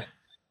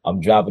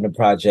I'm dropping a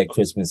project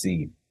Christmas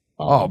Eve.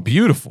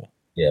 Beautiful.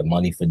 Yeah,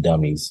 Money for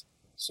Dummies.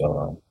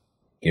 So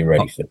get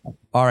ready for that.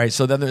 All right.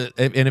 So then,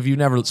 and if you've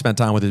never spent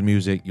time with his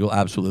music, you'll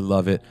absolutely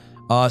love it.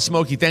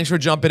 Smokey, thanks for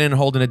jumping in and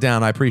holding it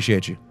down. I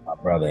appreciate you. My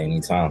brother,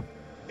 anytime.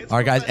 All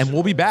right, guys, and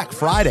we'll be back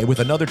Friday with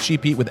another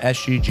Cheap Heat with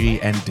SGG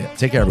and Dip.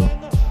 Take care, everyone.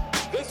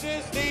 This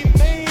is the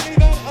main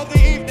event of the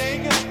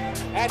evening.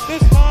 At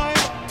this time,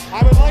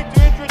 I would like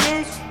to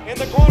introduce in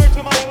the corner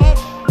to my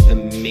left, the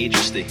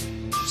Majesty.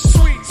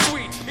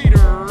 Sweet Peter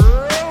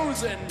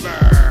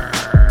Rosenberg.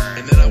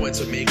 And then I went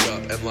to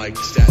makeup and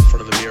sat in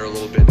front of the mirror a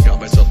little bit and got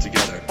myself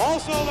together.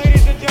 Also,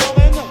 ladies and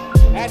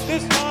gentlemen, at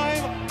this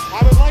time,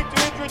 I would like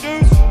to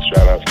introduce...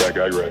 Shout out to that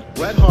guy, Red.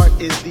 Bret Hart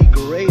is the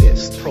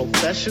greatest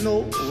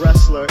professional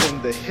wrestler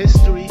in the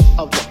history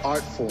of the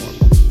art form.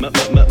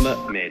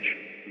 Midge.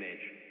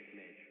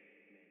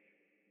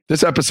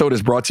 This episode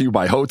is brought to you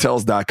by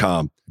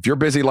Hotels.com. If you're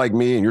busy like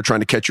me and you're trying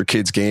to catch your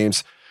kids'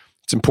 games,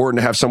 it's important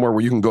to have somewhere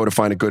where you can go to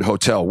find a good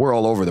hotel. We're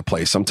all over the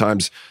place.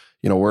 Sometimes,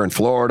 we're in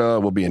Florida,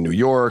 we'll be in New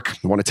York.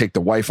 You want to take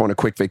the wife on a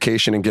quick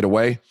vacation and get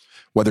away?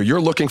 Whether you're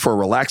looking for a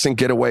relaxing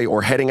getaway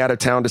or heading out of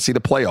town to see the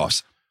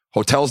playoffs,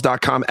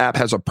 Hotels.com app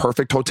has a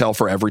perfect hotel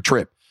for every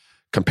trip.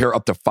 Compare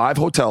up to 5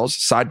 hotels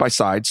side by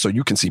side so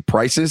you can see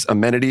prices,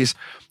 amenities,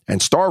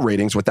 and star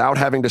ratings without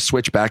having to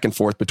switch back and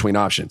forth between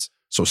options.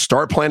 So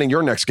start planning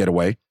your next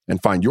getaway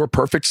and find your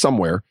perfect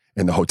somewhere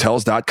in the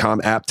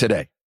Hotels.com app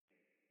today.